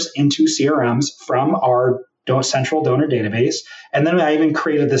donors into CRMs from our central donor database. And then I even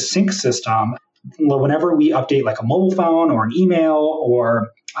created this sync system. Whenever we update a mobile phone or an email or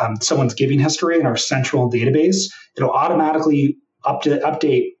someone's giving history in our central database, it'll automatically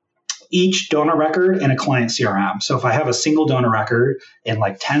update each donor record in a client CRM. So if I have a single donor record in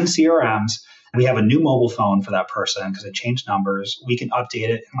like 10 CRMs, we have a new mobile phone for that person because it changed numbers. We can update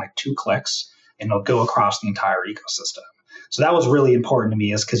it in like 2 clicks and it'll go across the entire ecosystem. So that was really important to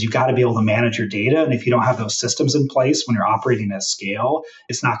me, is because you've got to be able to manage your data. And if you don't have those systems in place when you're operating at scale,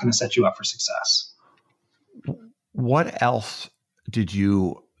 it's not going to set you up for success. What else did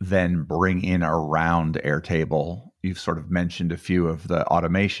you then bring in around Airtable? You've sort of mentioned a few of the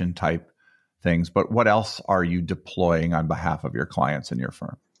automation type things, but what else are you deploying on behalf of your clients in your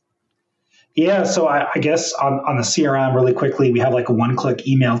firm? Yeah, so I guess on the CRM really quickly, we have like one-click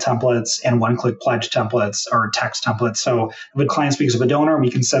email templates and one-click pledge templates or text templates. So if a client speaks of a donor,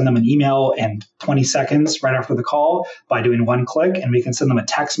 we can send them an email in 20 seconds right after the call by doing one click, and we can send them a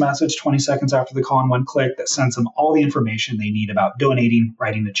text message 20 seconds after the call in one click that sends them all the information they need about donating,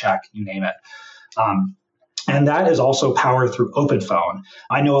 writing a check, you name it. And that is also powered through OpenPhone.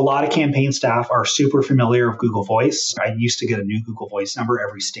 I know a lot of campaign staff are super familiar with Google Voice. I used to get a new Google Voice number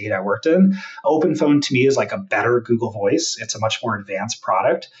every state I worked in. OpenPhone to me is like a better Google Voice. It's a much more advanced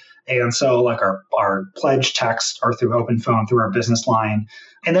product. And so like our pledge texts are through OpenPhone through our business line.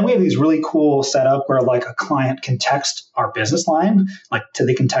 And then we have these really cool setup where like a client can text our business line,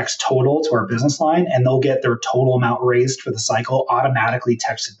 they can text total to our business line, and they'll get their total amount raised for the cycle automatically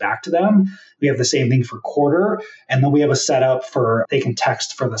texted back to them. We have the same thing for quarter. And then we have a setup for they can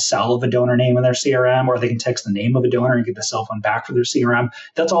text for the cell of a donor name in their CRM, or they can text the name of a donor and get the cell phone back for their CRM.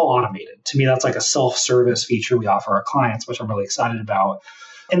 That's all automated. To me, that's like a self-service feature we offer our clients, which I'm really excited about.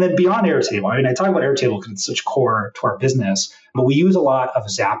 And then beyond Airtable, I talk about Airtable because it's such core to our business, but we use a lot of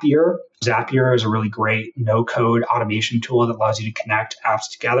Zapier. Zapier is a really great no-code automation tool that allows you to connect apps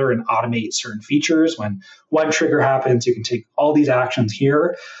together and automate certain features. When one trigger happens, you can take all these actions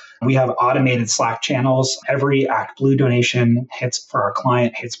here. We have automated Slack channels. Every ActBlue donation for our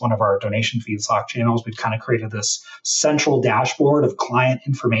client hits one of our donation feed Slack channels. We've kind of created this central dashboard of client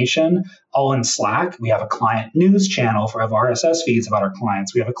information all in Slack. We have a client news channel of RSS feeds about our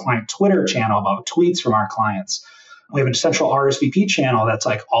clients. We have a client Twitter channel about tweets from our clients. We have a central RSVP channel that's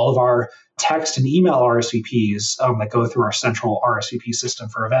like all of our text and email RSVPs that go through our central RSVP system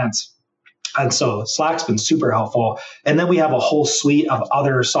for events. And so Slack's been super helpful. And then we have a whole suite of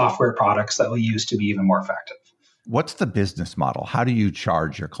other software products that we use to be even more effective. What's the business model? How do you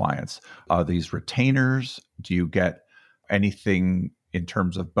charge your clients? Are these retainers? Do you get anything in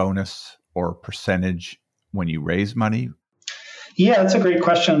terms of bonus or percentage when you raise money? Yeah, that's a great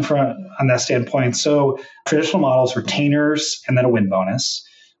question on that standpoint. So traditional models, retainers, and then a win bonus.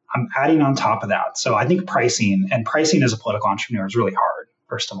 I'm adding on top of that. So I think pricing as a political entrepreneur is really hard.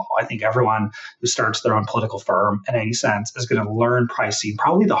 First of all, I think everyone who starts their own political firm in any sense is going to learn pricing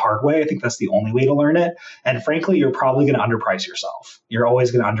probably the hard way. I think that's the only way to learn it. And frankly, you're probably going to underprice yourself. You're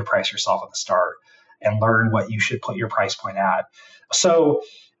always going to underprice yourself at the start and learn what you should put your price point at. So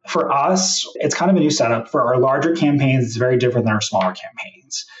for us, it's kind of a new setup. For our larger campaigns, it's very different than our smaller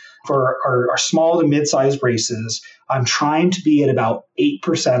campaigns. For our small to mid-sized races, I'm trying to be at about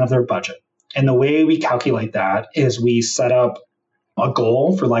 8% of their budget. And the way we calculate that is we set up a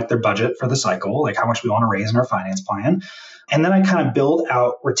goal for like their budget for the cycle, like how much we want to raise in our finance plan. And then I kind of build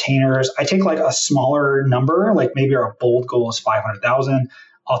out retainers. I take like a smaller number, like maybe our bold goal is 500,000.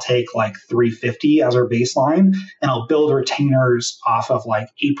 I'll take like 350 as our baseline, and I'll build retainers off of like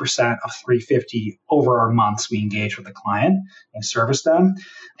 8% of 350 over our months we engage with the client and service them.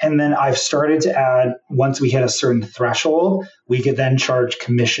 And then I've started to add, once we hit a certain threshold, we could then charge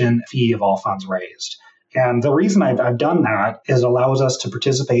commission fee of all funds raised. And the reason I've done that is it allows us to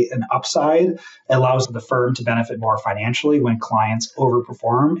participate in upside. It allows the firm to benefit more financially when clients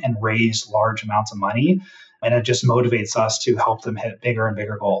overperform and raise large amounts of money. And it just motivates us to help them hit bigger and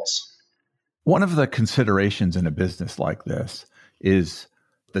bigger goals. One of the considerations in a business like this is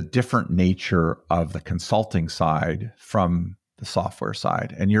the different nature of the consulting side from the software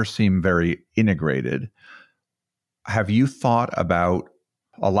side. And yours seem very integrated. Have you thought about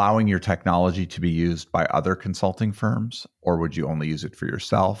allowing your technology to be used by other consulting firms, or would you only use it for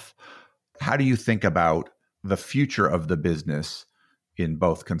yourself? How do you think about the future of the business in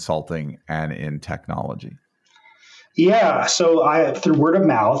both consulting and in technology? Yeah, so through word of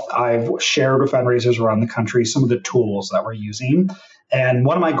mouth, I've shared with fundraisers around the country some of the tools that we're using. And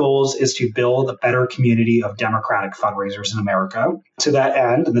one of my goals is to build a better community of democratic fundraisers in America. To that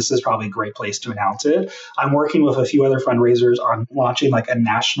end, and this is probably a great place to announce it, I'm working with a few other fundraisers on launching like a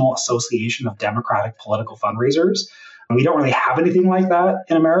national association of democratic political fundraisers. We don't really have anything like that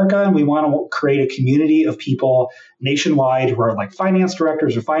in America, and we want to create a community of people nationwide who are like finance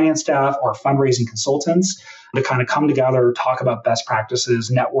directors or finance staff or fundraising consultants to kind of come together, talk about best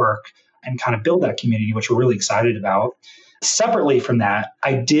practices, network, and kind of build that community, which we're really excited about. Separately from that,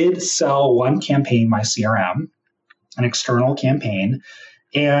 I did sell one campaign, my CRM, an external campaign.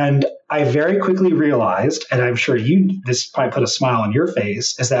 And I very quickly realized, and I'm sure this probably put a smile on your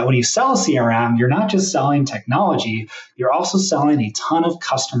face, is that when you sell a CRM, you're not just selling technology, you're also selling a ton of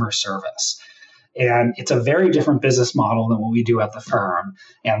customer service. And it's a very different business model than what we do at the firm.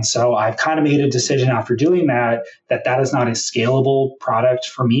 And so I've kind of made a decision after doing that is not a scalable product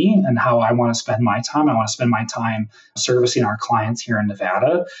for me and how I want to spend my time. I want to spend my time servicing our clients here in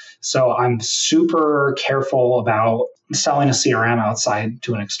Nevada. So I'm super careful about selling a CRM outside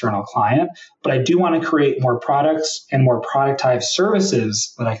to an external client, but I do want to create more products and more productized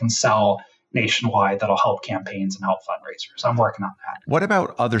services that I can sell nationwide that'll help campaigns and help fundraisers. I'm working on that. What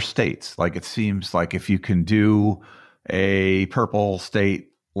about other states? Like, it seems like if you can do a purple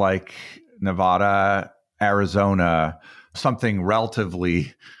state like Nevada, Arizona, something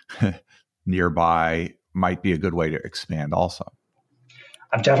relatively nearby might be a good way to expand also.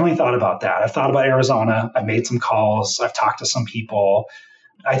 I've definitely thought about that. I've thought about Arizona. I've made some calls. I've talked to some people.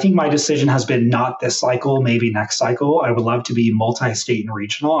 I think my decision has been not this cycle, maybe next cycle. I would love to be multi-state and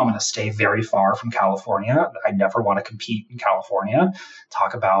regional. I'm going to stay very far from California. I never want to compete in California.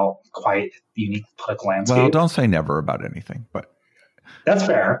 Talk about quite unique political landscape. Well, don't say never about anything, but that's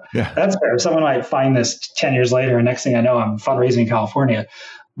fair. Yeah. That's fair. Someone might find this 10 years later, and next thing I know, I'm fundraising in California.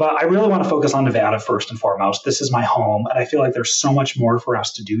 But I really want to focus on Nevada first and foremost. This is my home, and I feel like there's so much more for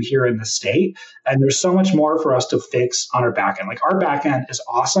us to do here in the state, and there's so much more for us to fix on our back end. Like, our back end is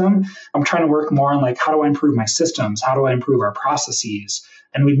awesome. I'm trying to work more on, like, how do I improve my systems? How do I improve our processes?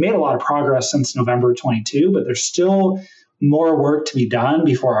 And we've made a lot of progress since November 22, but there's still more work to be done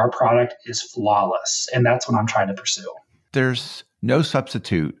before our product is flawless, and that's what I'm trying to pursue. There's no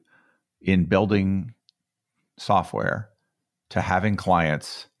substitute in building software to having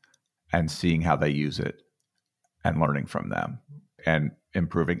clients and seeing how they use it and learning from them and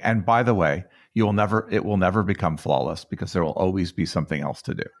improving. And by the way, it will never become flawless because there will always be something else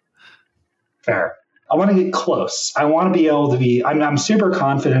to do. Fair. I want to get close. I want to be able to be, I'm super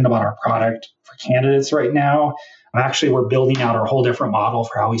confident about our product for candidates right now. We're building out our whole different model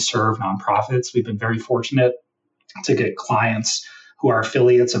for how we serve nonprofits. We've been very fortunate to get clients who are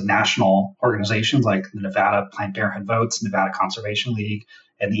affiliates of national organizations like the Nevada Planned Parenthood Votes, Nevada Conservation League,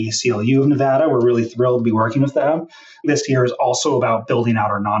 and the ACLU of Nevada. We're really thrilled to be working with them. This year is also about building out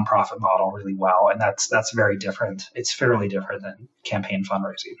our nonprofit model really well, and that's very different. It's fairly different than campaign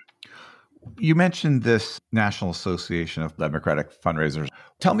fundraising. You mentioned this National Association of Democratic Fundraisers.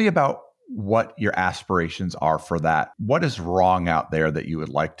 Tell me about what your aspirations are for that. What is wrong out there that you would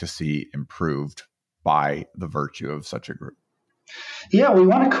like to see improved by the virtue of such a group? Yeah, we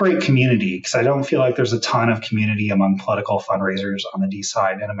want to create community because I don't feel like there's a ton of community among political fundraisers on the D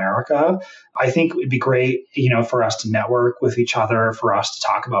side in America. I think it would be great, for us to network with each other, for us to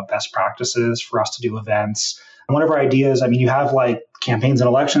talk about best practices, for us to do events. And one of our ideas, you have like Campaigns and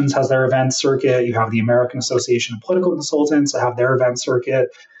Elections has their event circuit. You have the American Association of Political Consultants that have their event circuit.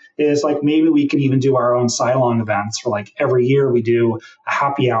 Is like maybe we can even do our own side-long events for like every year we do a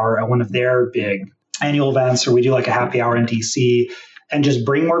happy hour at one of their big annual events, or we do like a happy hour in DC, and just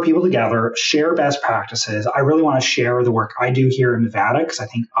bring more people together, share best practices. I really want to share the work I do here in Nevada because I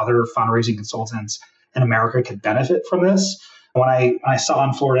think other fundraising consultants in America could benefit from this. When I saw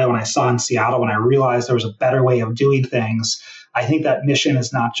in Florida, when I saw in Seattle, when I realized there was a better way of doing things, I think that mission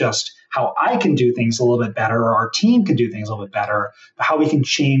is not just how I can do things a little bit better or our team can do things a little bit better, but how we can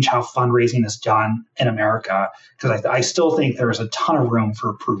change how fundraising is done in America. Because I still think there is a ton of room for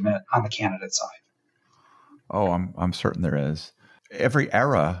improvement on the candidate side. Oh, I'm certain there is. Every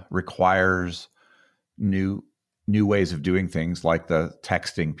era requires new ways of doing things, like the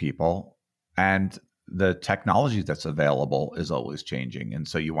texting people, and the technology that's available is always changing. And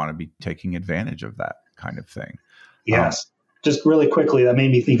so you want to be taking advantage of that kind of thing. Yes. Just really quickly, that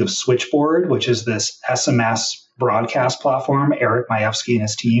made me think of Switchboard, which is this SMS broadcast platform. Eric Majewski and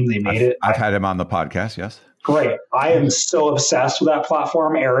his team, they made it. I've had him on the podcast, yes. Great. I am so obsessed with that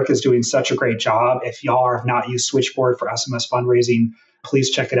platform. Eric is doing such a great job. If y'all have not used Switchboard for SMS fundraising,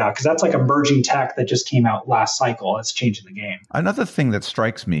 please check it out because that's like emerging tech that just came out last cycle. It's changing the game. Another thing that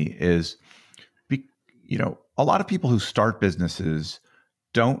strikes me is, a lot of people who start businesses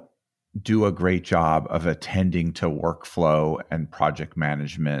don't do a great job of attending to workflow and project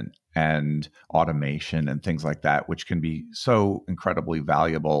management and automation and things like that, which can be so incredibly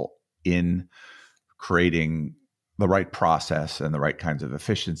valuable in creating the right process and the right kinds of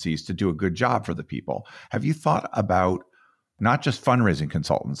efficiencies to do a good job for the people. Have you thought about not just fundraising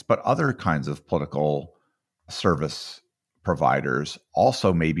consultants, but other kinds of political service providers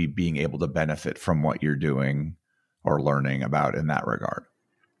also maybe being able to benefit from what you're doing or learning about in that regard?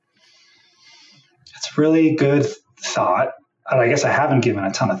 It's a really good thought. I guess I haven't given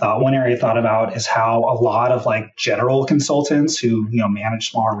a ton of thought. One area I thought about is how a lot of like general consultants who,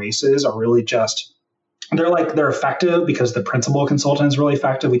 manage smaller races are really just, they're effective because the principal consultant is really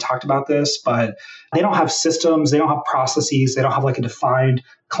effective. We talked about this, but they don't have systems. They don't have processes. They don't have like a defined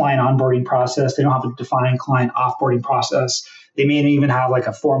client onboarding process. They don't have a defined client offboarding process. They may not even have like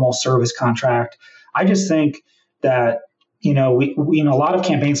a formal service contract. I just think that, a lot of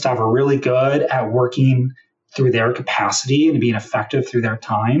campaign staff are really good at working through their capacity and being effective through their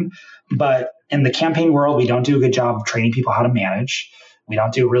time. But in the campaign world, we don't do a good job of training people how to manage. We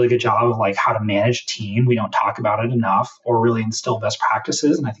don't do a really good job of like how to manage a team. We don't talk about it enough or really instill best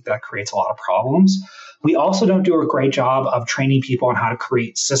practices. And I think that creates a lot of problems. We also don't do a great job of training people on how to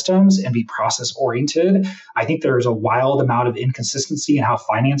create systems and be process oriented. I think there's a wild amount of inconsistency in how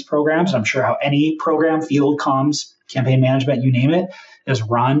finance programs, and I'm sure how any program, field comms, campaign management, you name it, is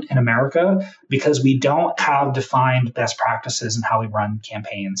run in America because we don't have defined best practices in how we run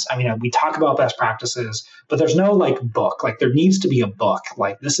campaigns. I mean, we talk about best practices, but there's no like book. Like there needs to be a book.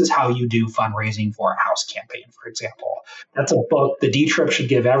 Like this is how you do fundraising for a house campaign, for example. That's a book the D-Trip should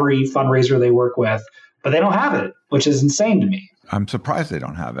give every fundraiser they work with, but they don't have it, which is insane to me. I'm surprised they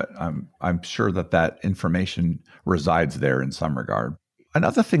don't have it. I'm sure that information resides there in some regard.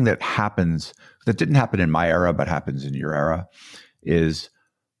 Another thing that happens that didn't happen in my era, but happens in your era, is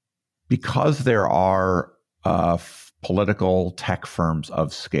because there are political tech firms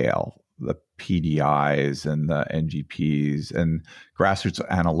of scale, the PDIs and the NGPs and grassroots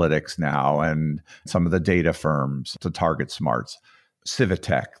analytics now, and some of the data firms, the Target Smarts,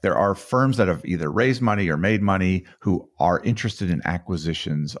 Civitech. There are firms that have either raised money or made money who are interested in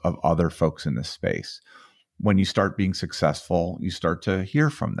acquisitions of other folks in this space. When you start being successful, you start to hear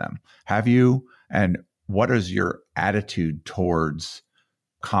from them. Have you? And what is your attitude towards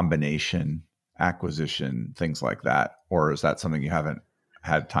combination, acquisition, things like that? Or is that something you haven't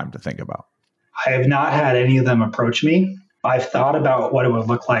had time to think about? I have not had any of them approach me. I've thought about what it would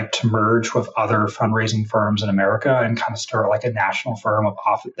look like to merge with other fundraising firms in America and kind of start like a national firm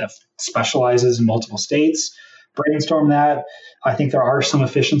that specializes in multiple states. Brainstorm that. I think there are some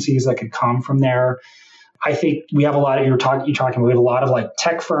efficiencies that could come from there. I think we have a lot of, we have a lot of like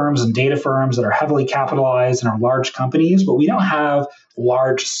tech firms and data firms that are heavily capitalized and are large companies, but we don't have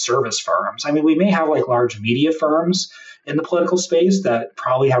large service firms. I mean, we may have like large media firms in the political space that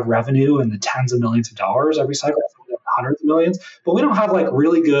probably have revenue in the tens of millions of dollars every cycle, hundreds of millions, but we don't have like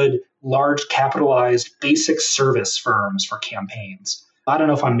really good, large capitalized basic service firms for campaigns. I don't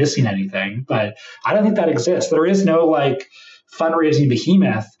know if I'm missing anything, but I don't think that exists. There is no like fundraising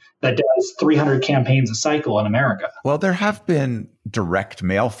behemoth that does 300 campaigns a cycle in America. Well, there have been direct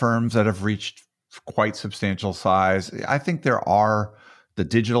mail firms that have reached quite substantial size. I think there are the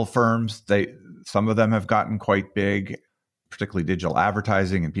digital firms. Some of them have gotten quite big, particularly digital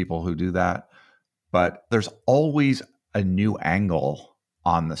advertising and people who do that. But there's always a new angle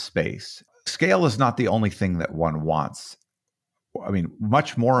on the space. Scale is not the only thing that one wants. I mean,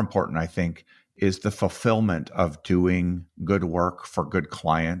 much more important, I think, is the fulfillment of doing good work for good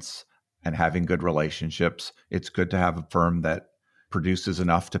clients and having good relationships. It's good to have a firm that produces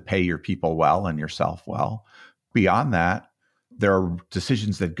enough to pay your people well and yourself well. Beyond that, there are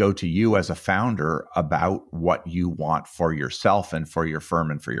decisions that go to you as a founder about what you want for yourself and for your firm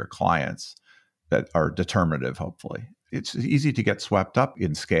and for your clients that are determinative, hopefully. It's easy to get swept up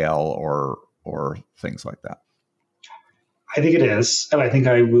in scale or things like that. I think it is. And I think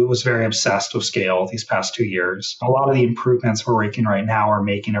I was very obsessed with scale these past 2 years. A lot of the improvements we're making right now are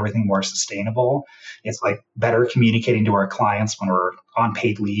making everything more sustainable. It's like better communicating to our clients when we're on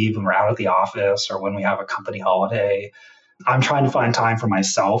paid leave, when we're out of the office, or when we have a company holiday. I'm trying to find time for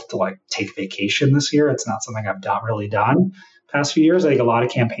myself to like take vacation this year. It's not something I've really done past few years. I think a lot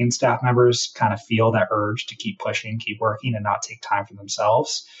of campaign staff members kind of feel that urge to keep pushing, keep working, and not take time for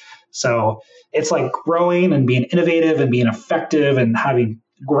themselves. So it's like growing and being innovative and being effective and having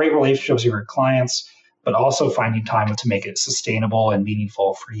great relationships with your clients, but also finding time to make it sustainable and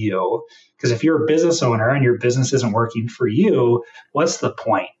meaningful for you. Because if you're a business owner and your business isn't working for you, what's the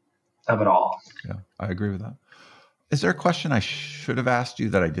point of it all? Yeah, I agree with that. Is there a question I should have asked you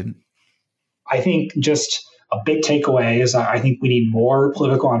that I didn't? I think just a big takeaway is I think we need more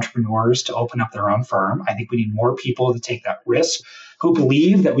political entrepreneurs to open up their own firm. I think we need more people to take that risk. who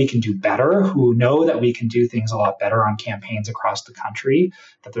believe that we can do better, who know that we can do things a lot better on campaigns across the country,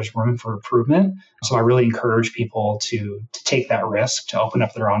 that there's room for improvement. So I really encourage people to take that risk, to open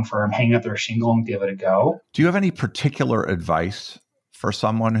up their own firm, hang up their shingle and give it a go. Do you have any particular advice for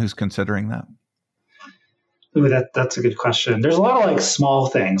someone who's considering that? Ooh, that's a good question. There's a lot of like small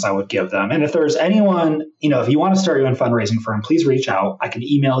things I would give them. And if there's anyone, if you want to start your own fundraising firm, please reach out. I can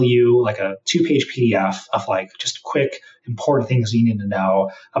email you like a 2-page PDF of like just quick, important things you need to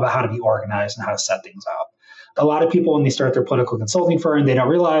know about how to be organized and how to set things up. A lot of people, when they start their political consulting firm, they don't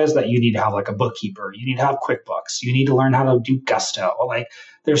realize that you need to have like a bookkeeper. You need to have QuickBooks. You need to learn how to do Gusto. Like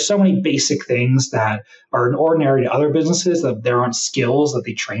there's so many basic things that are ordinary to other businesses that there aren't skills that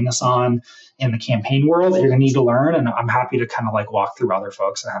they train us on in the campaign world that you're going to need to learn. And I'm happy to kind of like walk through other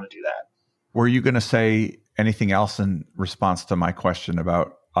folks on how to do that. Were you going to say anything else in response to my question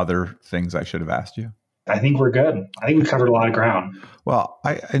about other things I should have asked you? I think we're good. I think we covered a lot of ground. Well,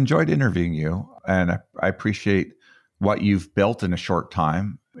 I enjoyed interviewing you, and I appreciate what you've built in a short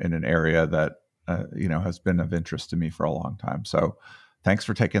time in an area that has been of interest to me for a long time. So thanks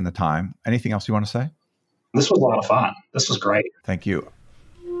for taking the time. Anything else you want to say? This was a lot of fun. This was great. Thank you.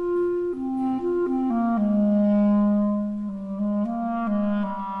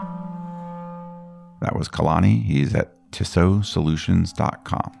 That was Kalani. He's at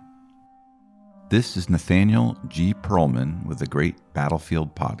TissotSolutions.com. This is Nathaniel G. Perlman with the Great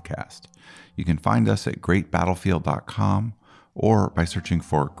Battlefield Podcast. You can find us at greatbattlefield.com or by searching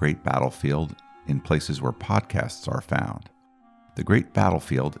for Great Battlefield in places where podcasts are found. The Great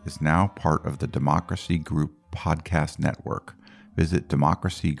Battlefield is now part of the Democracy Group podcast network. Visit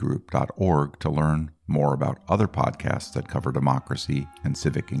democracygroup.org to learn more about other podcasts that cover democracy and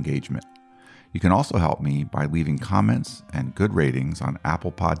civic engagement. You can also help me by leaving comments and good ratings on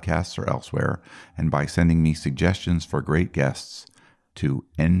Apple Podcasts or elsewhere, and by sending me suggestions for great guests to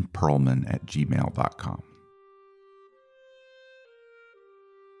nperlman@gmail.com.